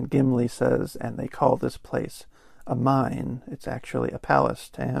mines, and Gimli says, and they call this place a mine. It's actually a palace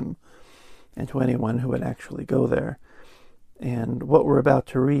to him and to anyone who would actually go there. And what we're about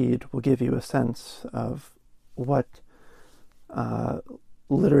to read will give you a sense of what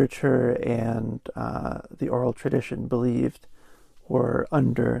literature and the oral tradition believed were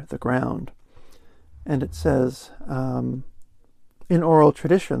under the ground. And it says, in oral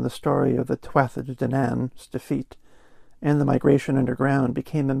tradition, the story of the Tuatha De Danann's defeat and the migration underground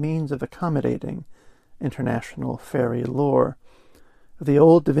became a means of accommodating international fairy lore. The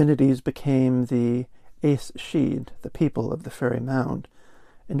old divinities became the Aes Sheed, the people of the fairy mound,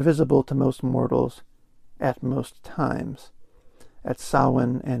 invisible to most mortals at most times, at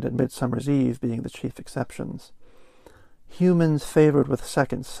Samhain and at Midsummer's Eve being the chief exceptions. Humans favored with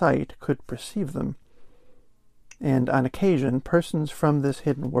second sight could perceive them, and on occasion persons from this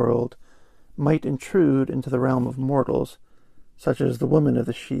hidden world might intrude into the realm of mortals, such as the woman of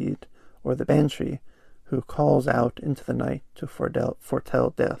the Sheed, or the Banshee, who calls out into the night to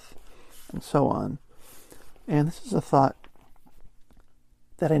foretell death, and so on. And this is a thought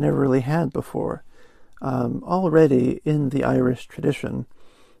that I never really had before. Already in the Irish tradition,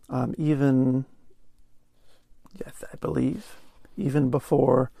 even, yes, I believe, even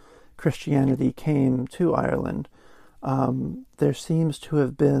before Christianity came to Ireland, there seems to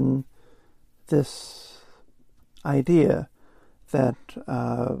have been this idea that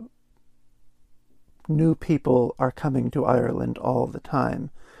new people are coming to Ireland all the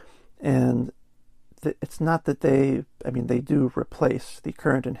time. And it's not that they do replace the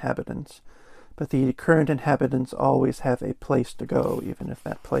current inhabitants, but the current inhabitants always have a place to go, even if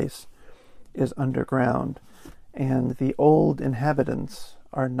that place is underground. And the old inhabitants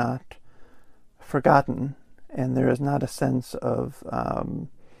are not forgotten, and there is not a sense of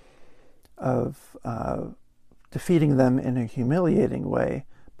defeating them in a humiliating way,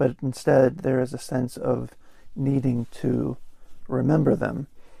 but instead there is a sense of needing to remember them,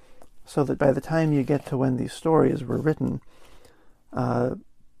 so that by the time you get to when these stories were written, I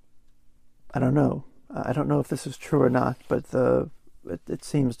don't know if this is true or not, but it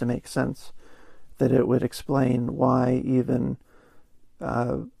seems to make sense that it would explain why even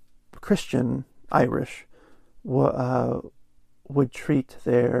Christian Irish would treat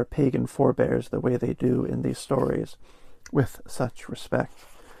their pagan forebears the way they do in these stories, with such respect.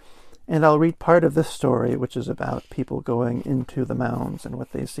 And I'll read part of this story, which is about people going into the mounds and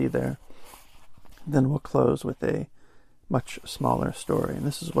what they see there. Then we'll close with a much smaller story. And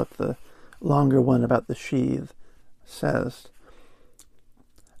this is what the longer one about the sheath says.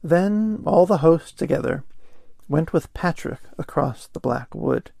 Then all the host together went with Patrick across the Black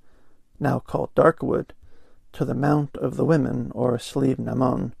Wood, now called Dark Wood, to the Mount of the Women, or Slieve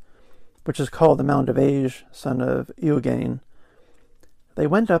Namon, which is called the Mount of Age, son of Eogain. They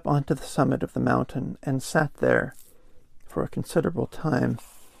went up onto the summit of the mountain and sat there for a considerable time.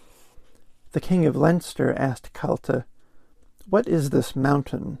 The king of Leinster asked Calta, "What is this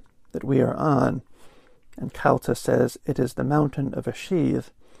mountain that we are on?" And Calta says, "It is the mountain of a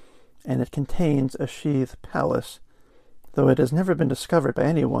sheath, and it contains a sheath palace, though it has never been discovered by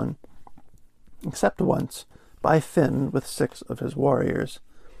anyone, except once, by Finn with 6 of his warriors.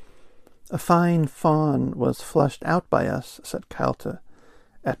 A fine fawn was flushed out by us," said Calta,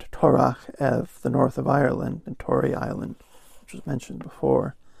 "at Torach Ev, the north of Ireland, and Tory Island, which was mentioned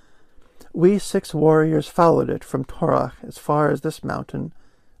before. We 6 warriors followed it from Torach as far as this mountain,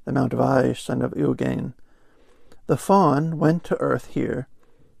 the Mount of Aish, son of Eugain. The fawn went to earth here,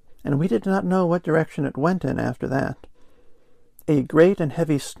 and we did not know what direction it went in after that. A great and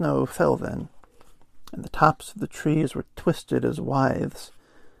heavy snow fell then, and the tops of the trees were twisted as withes,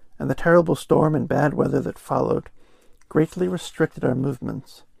 and the terrible storm and bad weather that followed greatly restricted our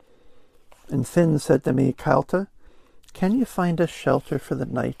movements. And Finn said to me, Caillte, can you find us shelter for the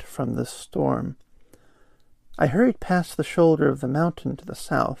night from this storm? I hurried past the shoulder of the mountain to the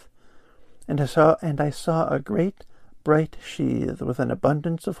south, and I saw a great bright sheath with an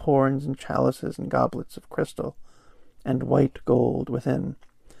abundance of horns and chalices and goblets of crystal, and white gold within.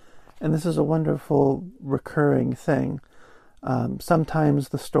 And this is a wonderful recurring thing. Sometimes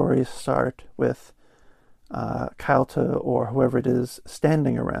the stories start with Caillte or whoever it is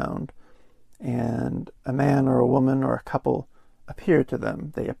standing around, and a man or a woman or a couple appear to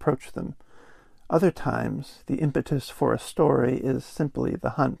them. They approach them. Other times, the impetus for a story is simply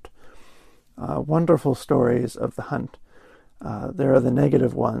the hunt. Wonderful stories of the hunt. There are the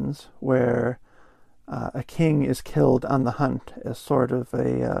negative ones where a king is killed on the hunt as sort of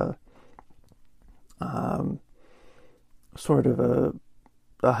a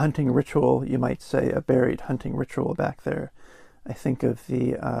hunting ritual, you might say, a buried hunting ritual back there. I think of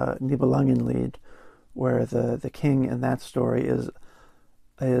the Nibelungenlied, where the king in that story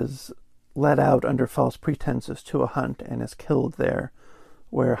is led out under false pretenses to a hunt and is killed there,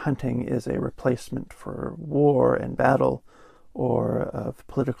 where hunting is a replacement for war and battle or of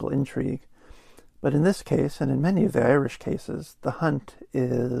political intrigue. But in this case, and in many of the Irish cases, the hunt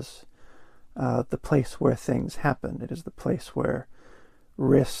is the place where things happen. It is the place where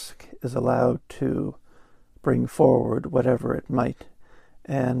risk is allowed to bring forward whatever it might.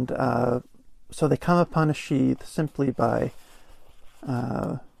 And so they come upon a sheath simply by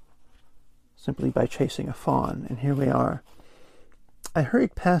chasing a fawn. And here we are. I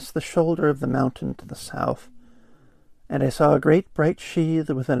hurried past the shoulder of the mountain to the south, and I saw a great bright sheath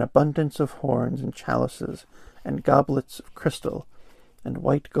with an abundance of horns and chalices and goblets of crystal and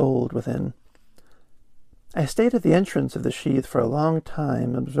white gold within. I stayed at the entrance of the sheath for a long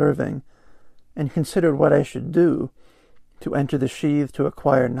time, observing, and considered what I should do, to enter the sheath to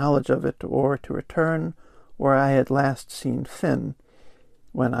acquire knowledge of it, or to return where I had last seen Finn,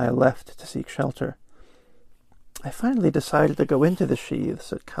 when I left to seek shelter. I finally decided to go into the sheath,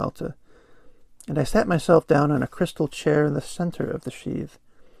 said Caillte, and I sat myself down on a crystal chair in the center of the sheath.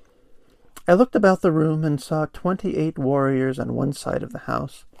 I looked about the room and saw 28 warriors on one side of the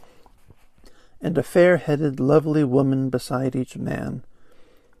house, and a fair-headed, lovely woman beside each man,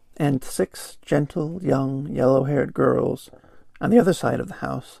 and 6 gentle, young, yellow-haired girls on the other side of the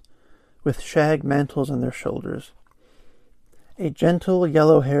house, with shag mantles on their shoulders. A gentle,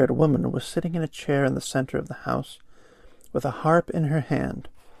 yellow-haired woman was sitting in a chair in the center of the house, with a harp in her hand,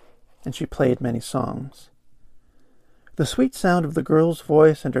 and she played many songs. The sweet sound of the girl's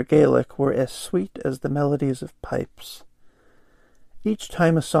voice and her Gaelic were as sweet as the melodies of pipes. Each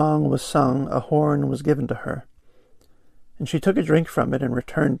time a song was sung, a horn was given to her, and she took a drink from it and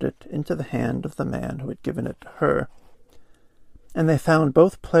returned it into the hand of the man who had given it to her. And they found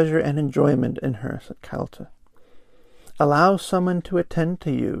both pleasure and enjoyment in her, said Caillte. Allow someone to attend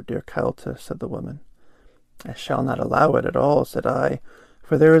to you, dear Caillte, said the woman. I shall not allow it at all, said I,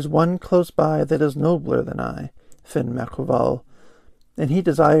 for there is one close by that is nobler than I, Finn Mac Coibhall, and he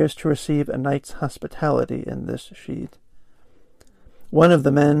desires to receive a night's hospitality in this sheath. One of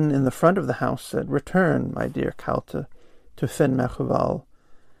the men in the front of the house said, Return, my dear Caillte, to Finn Mac Coibhall.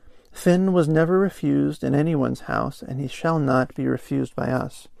 Finn was never refused in anyone's house, and he shall not be refused by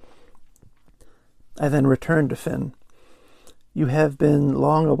us. I then returned to Finn. You have been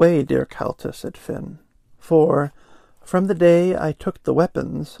long away, dear Caillte, said Finn, for, from the day I took the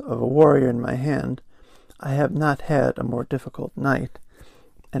weapons of a warrior in my hand, I have not had a more difficult night.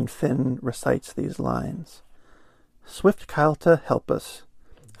 And Finn recites these lines. Swift Caillte, help us,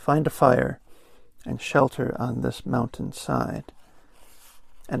 find a fire, and shelter on this mountain side.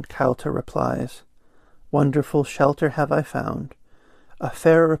 And Caillte replies, Wonderful shelter have I found, a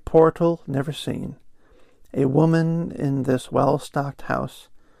fairer portal never seen, a woman in this well-stocked house,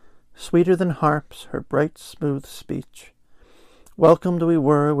 sweeter than harps her bright smooth speech. Welcomed we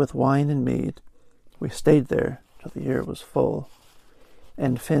were with wine and mead, we stayed there till the year was full.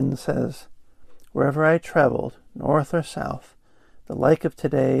 And Finn says, Wherever I travelled, north or south, the like of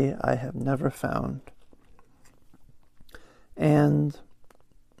today I have never found. And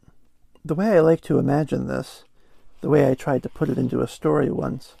the way I like to imagine this, the way I tried to put it into a story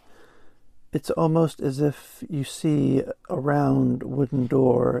once, it's almost as if you see a round wooden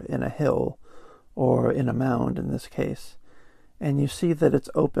door in a hill, or in a mound in this case, and you see that it's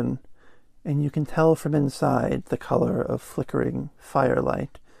open, and you can tell from inside the color of flickering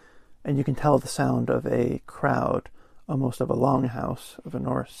firelight, and you can tell the sound of a crowd, almost of a longhouse, of a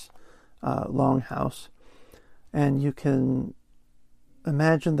Norse longhouse, and you can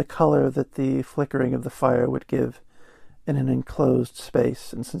imagine the color that the flickering of the fire would give in an enclosed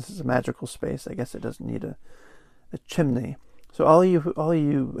space. And since it's a magical space, I guess it doesn't need a chimney. So all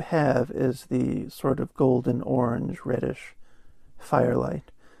you have is the sort of golden orange reddish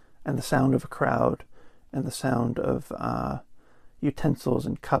firelight, and the sound of a crowd, and the sound of utensils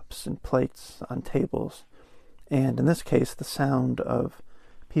and cups and plates on tables, and in this case the sound of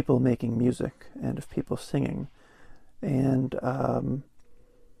people making music and of people singing, and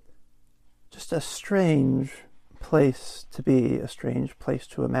just a strange place to be, a strange place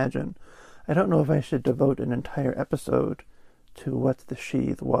to imagine. I don't know if I should devote an entire episode to what the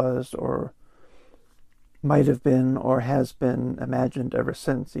sheath was, or might have been, or has been imagined ever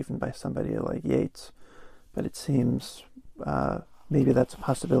since, even by somebody like Yeats, but it seems maybe that's a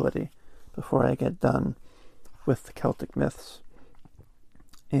possibility before I get done with the Celtic myths.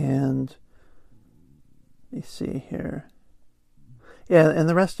 And let me see here. Yeah, and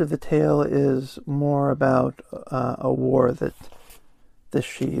the rest of the tale is more about a war that this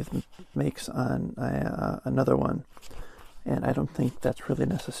sheath makes on another one. And I don't think that's really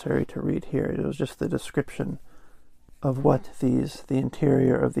necessary to read here. It was just the description of what the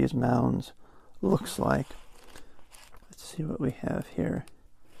interior of these mounds looks like. Let's see what we have here.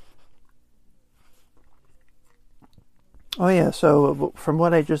 Oh yeah, so from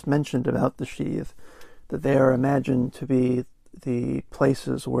what I just mentioned about the sheath, that they are imagined to be the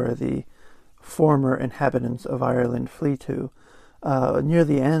places where the former inhabitants of Ireland flee to. Near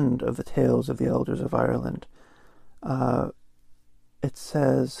the end of the Tales of the Elders of Ireland, it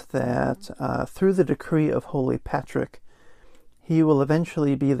says that through the decree of Holy Patrick, he will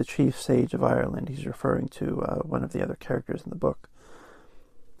eventually be the chief sage of Ireland. He's referring to one of the other characters in the book.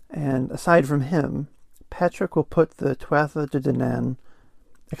 And aside from him, Patrick will put the Tuatha de Danann,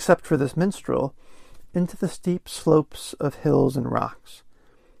 except for this minstrel, into the steep slopes of hills and rocks,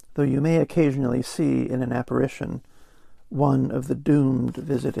 though you may occasionally see in an apparition one of the doomed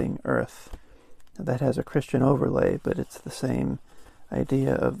visiting earth. That has a Christian overlay, but it's the same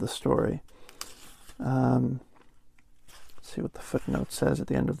idea of the story. Let's see what the footnote says at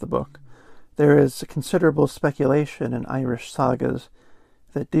the end of the book. There is considerable speculation in Irish sagas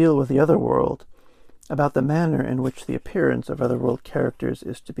that deal with the otherworld about the manner in which the appearance of otherworld characters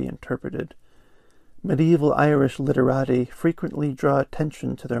is to be interpreted. Medieval Irish literati frequently draw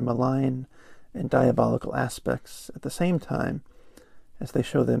attention to their malign and diabolical aspects at the same time as they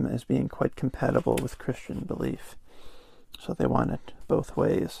show them as being quite compatible with Christian belief. So they want it both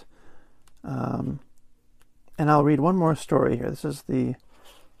ways. And I'll read one more story here. This is the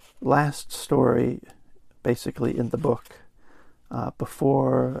last story, basically, in the book,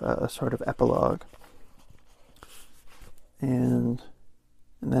 before a sort of epilogue. And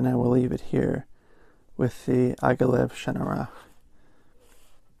then I will leave it here with the Agalev Shenarach.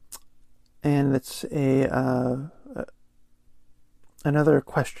 And it's another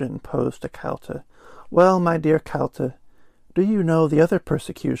question posed to Calta. Well, my dear Calta, do you know the other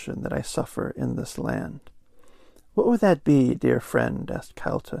persecution that I suffer in this land? What would that be, dear friend? Asked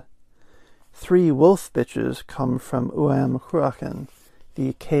Calta. 3 wolf bitches come from Uam Chruachan,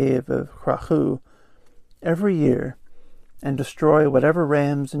 the cave of Chrachu, every year, and destroy whatever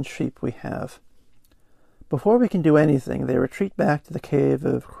rams and sheep we have. Before we can do anything, they retreat back to the cave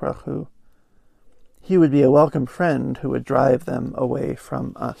of Chrachu. He would be a welcome friend who would drive them away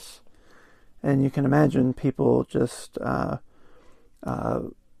from us. And you can imagine people just, I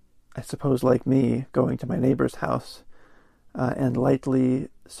suppose like me, going to my neighbor's house and lightly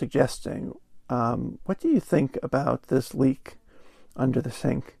suggesting, what do you think about this leak under the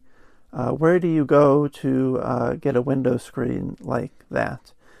sink? Where do you go to get a window screen like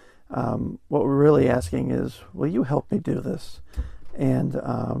that? What we're really asking is, will you help me do this?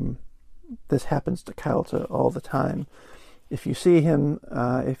 And this happens to Calta all the time. If you see him,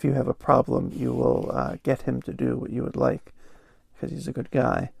 if you have a problem, you will get him to do what you would like, because he's a good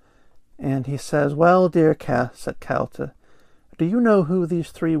guy. And he says, well, dear Cass, said Calta, do you know who these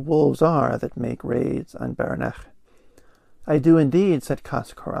 3 wolves are that make raids on Baranach? I do indeed, said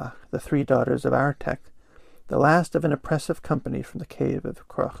Cascorach, the 3 daughters of Artek, the last of an oppressive company from the cave of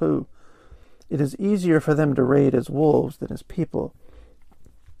Chrachu. It is easier for them to raid as wolves than as people.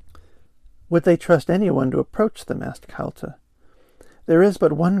 Would they trust anyone to approach them? Asked Calta. There is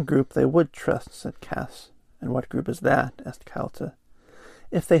but one group they would trust, said Cass. And what group is that? Asked Caolte.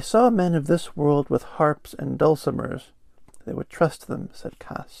 If they saw men of this world with harps and dulcimers, they would trust them, said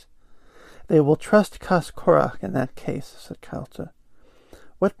Cass. They will trust Cas Corach in that case, said Caolte.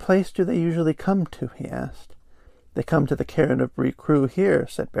 What place do they usually come to? He asked. They come to the cairn of Bree Crew here,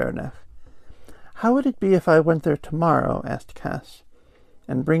 said Bernach. How would it be if I went there tomorrow? Asked Cass,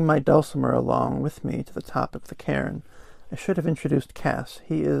 and bring my dulcimer along with me to the top of the cairn. I should have introduced Cass.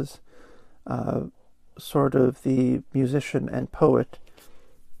 He is sort of the musician and poet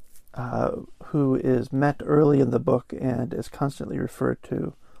who is met early in the book and is constantly referred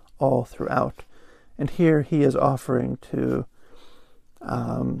to all throughout. And here he is offering to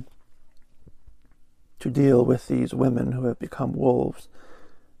deal with these women who have become wolves.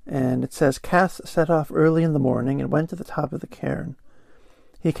 And it says, Cass set off early in the morning and went to the top of the cairn.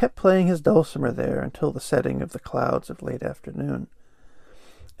 He kept playing his dulcimer there until the setting of the clouds of late afternoon.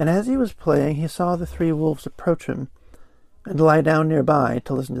 And as he was playing, he saw the three wolves approach him and lie down nearby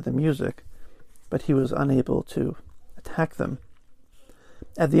to listen to the music, but he was unable to attack them.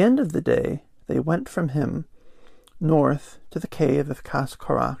 At the end of the day, they went from him north to the cave of Cas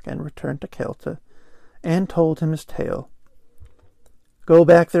Corach and returned to Caolte, and told him his tale. Go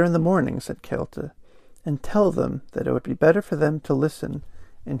back there in the morning, said Caolte, and tell them that it would be better for them to listen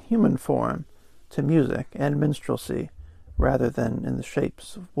in human form to music and minstrelsy rather than in the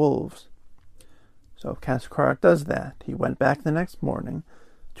shapes of wolves. So Cas Corach does that. He went back the next morning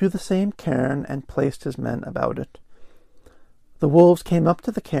to the same cairn and placed his men about it. The wolves came up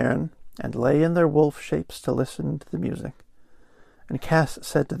to the cairn and lay in their wolf shapes to listen to the music. And Cass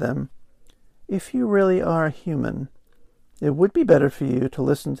said to them, If you really are human, it would be better for you to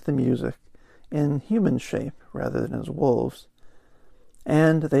listen to the music in human shape rather than as wolves.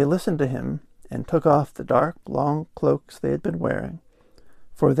 And they listened to him and took off the dark, long cloaks they had been wearing,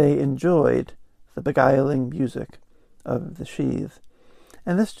 for they enjoyed the beguiling music of the sheath.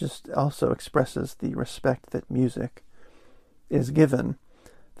 And this just also expresses the respect that music is given,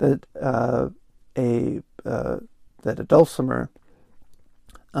 that a dulcimer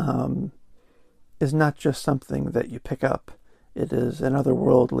is not just something that you pick up. It is an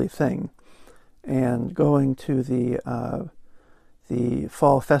otherworldly thing. And going to the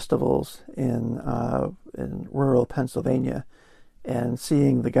fall festivals in rural Pennsylvania and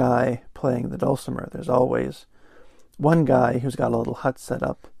seeing the guy playing the dulcimer, there's always one guy who's got a little hut set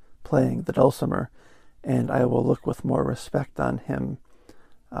up playing the dulcimer, and I will look with more respect on him.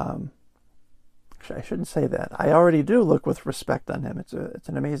 Actually, I shouldn't say that. I already do look with respect on him. It's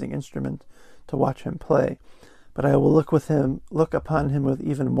an amazing instrument to watch him play, but I will look upon him with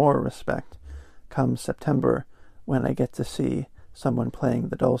even more respect come September when I get to see someone playing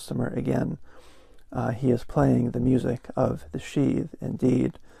the dulcimer again. He is playing the music of the sheath,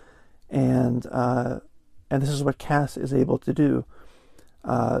 indeed, and this is what Cass is able to do.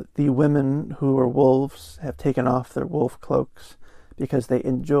 The women who are wolves have taken off their wolf cloaks because they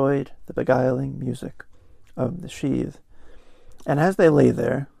enjoyed the beguiling music of the sheath. And as they lay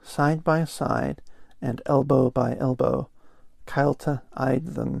there, side by side and elbow by elbow, Caolte eyed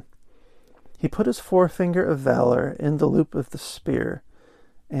them. He put his forefinger of valor in the loop of the spear,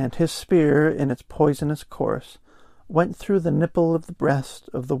 and his spear, in its poisonous course, went through the nipple of the breast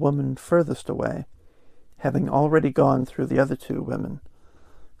of the woman furthest away, having already gone through the other two women,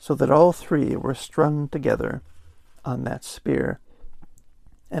 so that all three were strung together on that spear.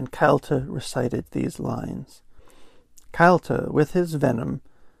 And Caolte recited these lines. Caolte, with his venom,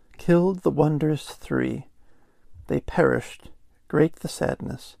 killed the wonders three. They perished, great the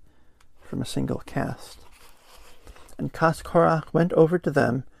sadness, from a single cast. And Cas Corach went over to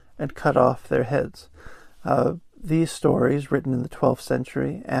them and cut off their heads. These stories, written in the 12th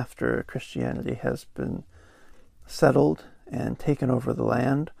century after Christianity has been settled and taken over the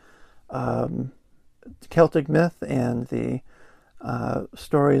land, Celtic myth and the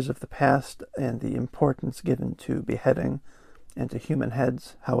stories of the past and the importance given to beheading and to human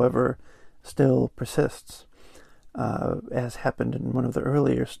heads, however, still persists, as happened in one of the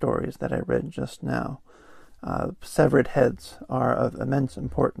earlier stories that I read just now. Severed heads are of immense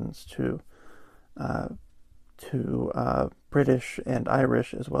importance to British and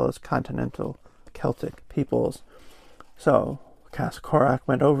Irish as well as continental Celtic peoples. So Cas Corach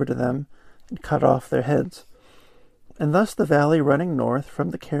went over to them and cut off their heads. And thus the valley running north from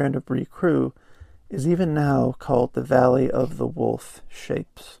the cairn of Bree Crew is even now called the Valley of the Wolf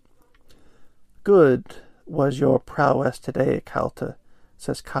Shapes. Good was your prowess today, Caolte,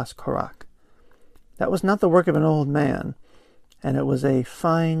 says Cas Corach. That was not the work of an old man, and it was a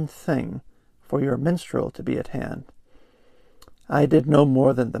fine thing for your minstrel to be at hand. "I did no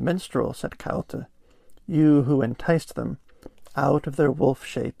more than the minstrel," said Caolte, "you who enticed them out of their wolf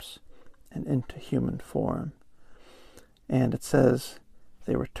shapes and into human form." And it says,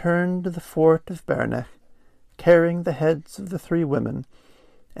 "They returned to the fort of Bernech, carrying the heads of the 3 women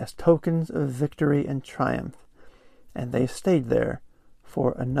as tokens of victory and triumph, and they stayed there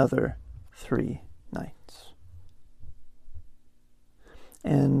for another 3 nights."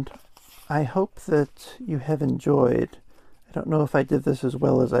 And I hope that you have enjoyed, I don't know if I did this as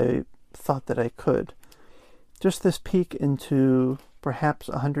well as I thought that I could, just this peek into perhaps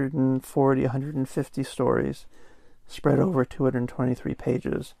 140, 150 stories spread over 223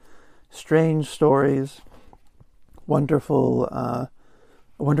 pages. Strange stories, wonderful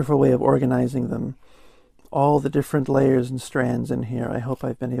way of organizing them. All the different layers and strands in here I hope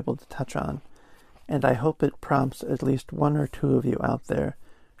I've been able to touch on. And I hope it prompts at least 1 or 2 of you out there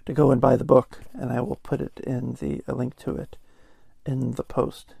to go and buy the book, and I will put it in a link to it in the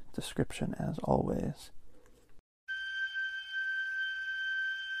post description as always.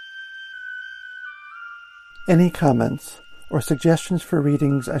 Any comments or suggestions for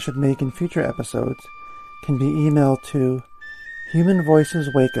readings I should make in future episodes can be emailed to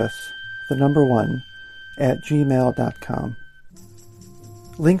humanvoiceswakeus1@gmail.com.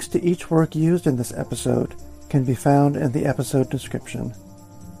 Links to each work used in this episode can be found in the episode description.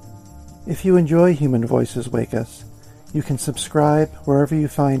 If you enjoy Human Voices Wake Us, you can subscribe wherever you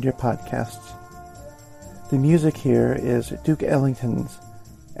find your podcasts. The music here is Duke Ellington's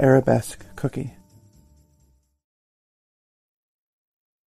Arabesque Cookie.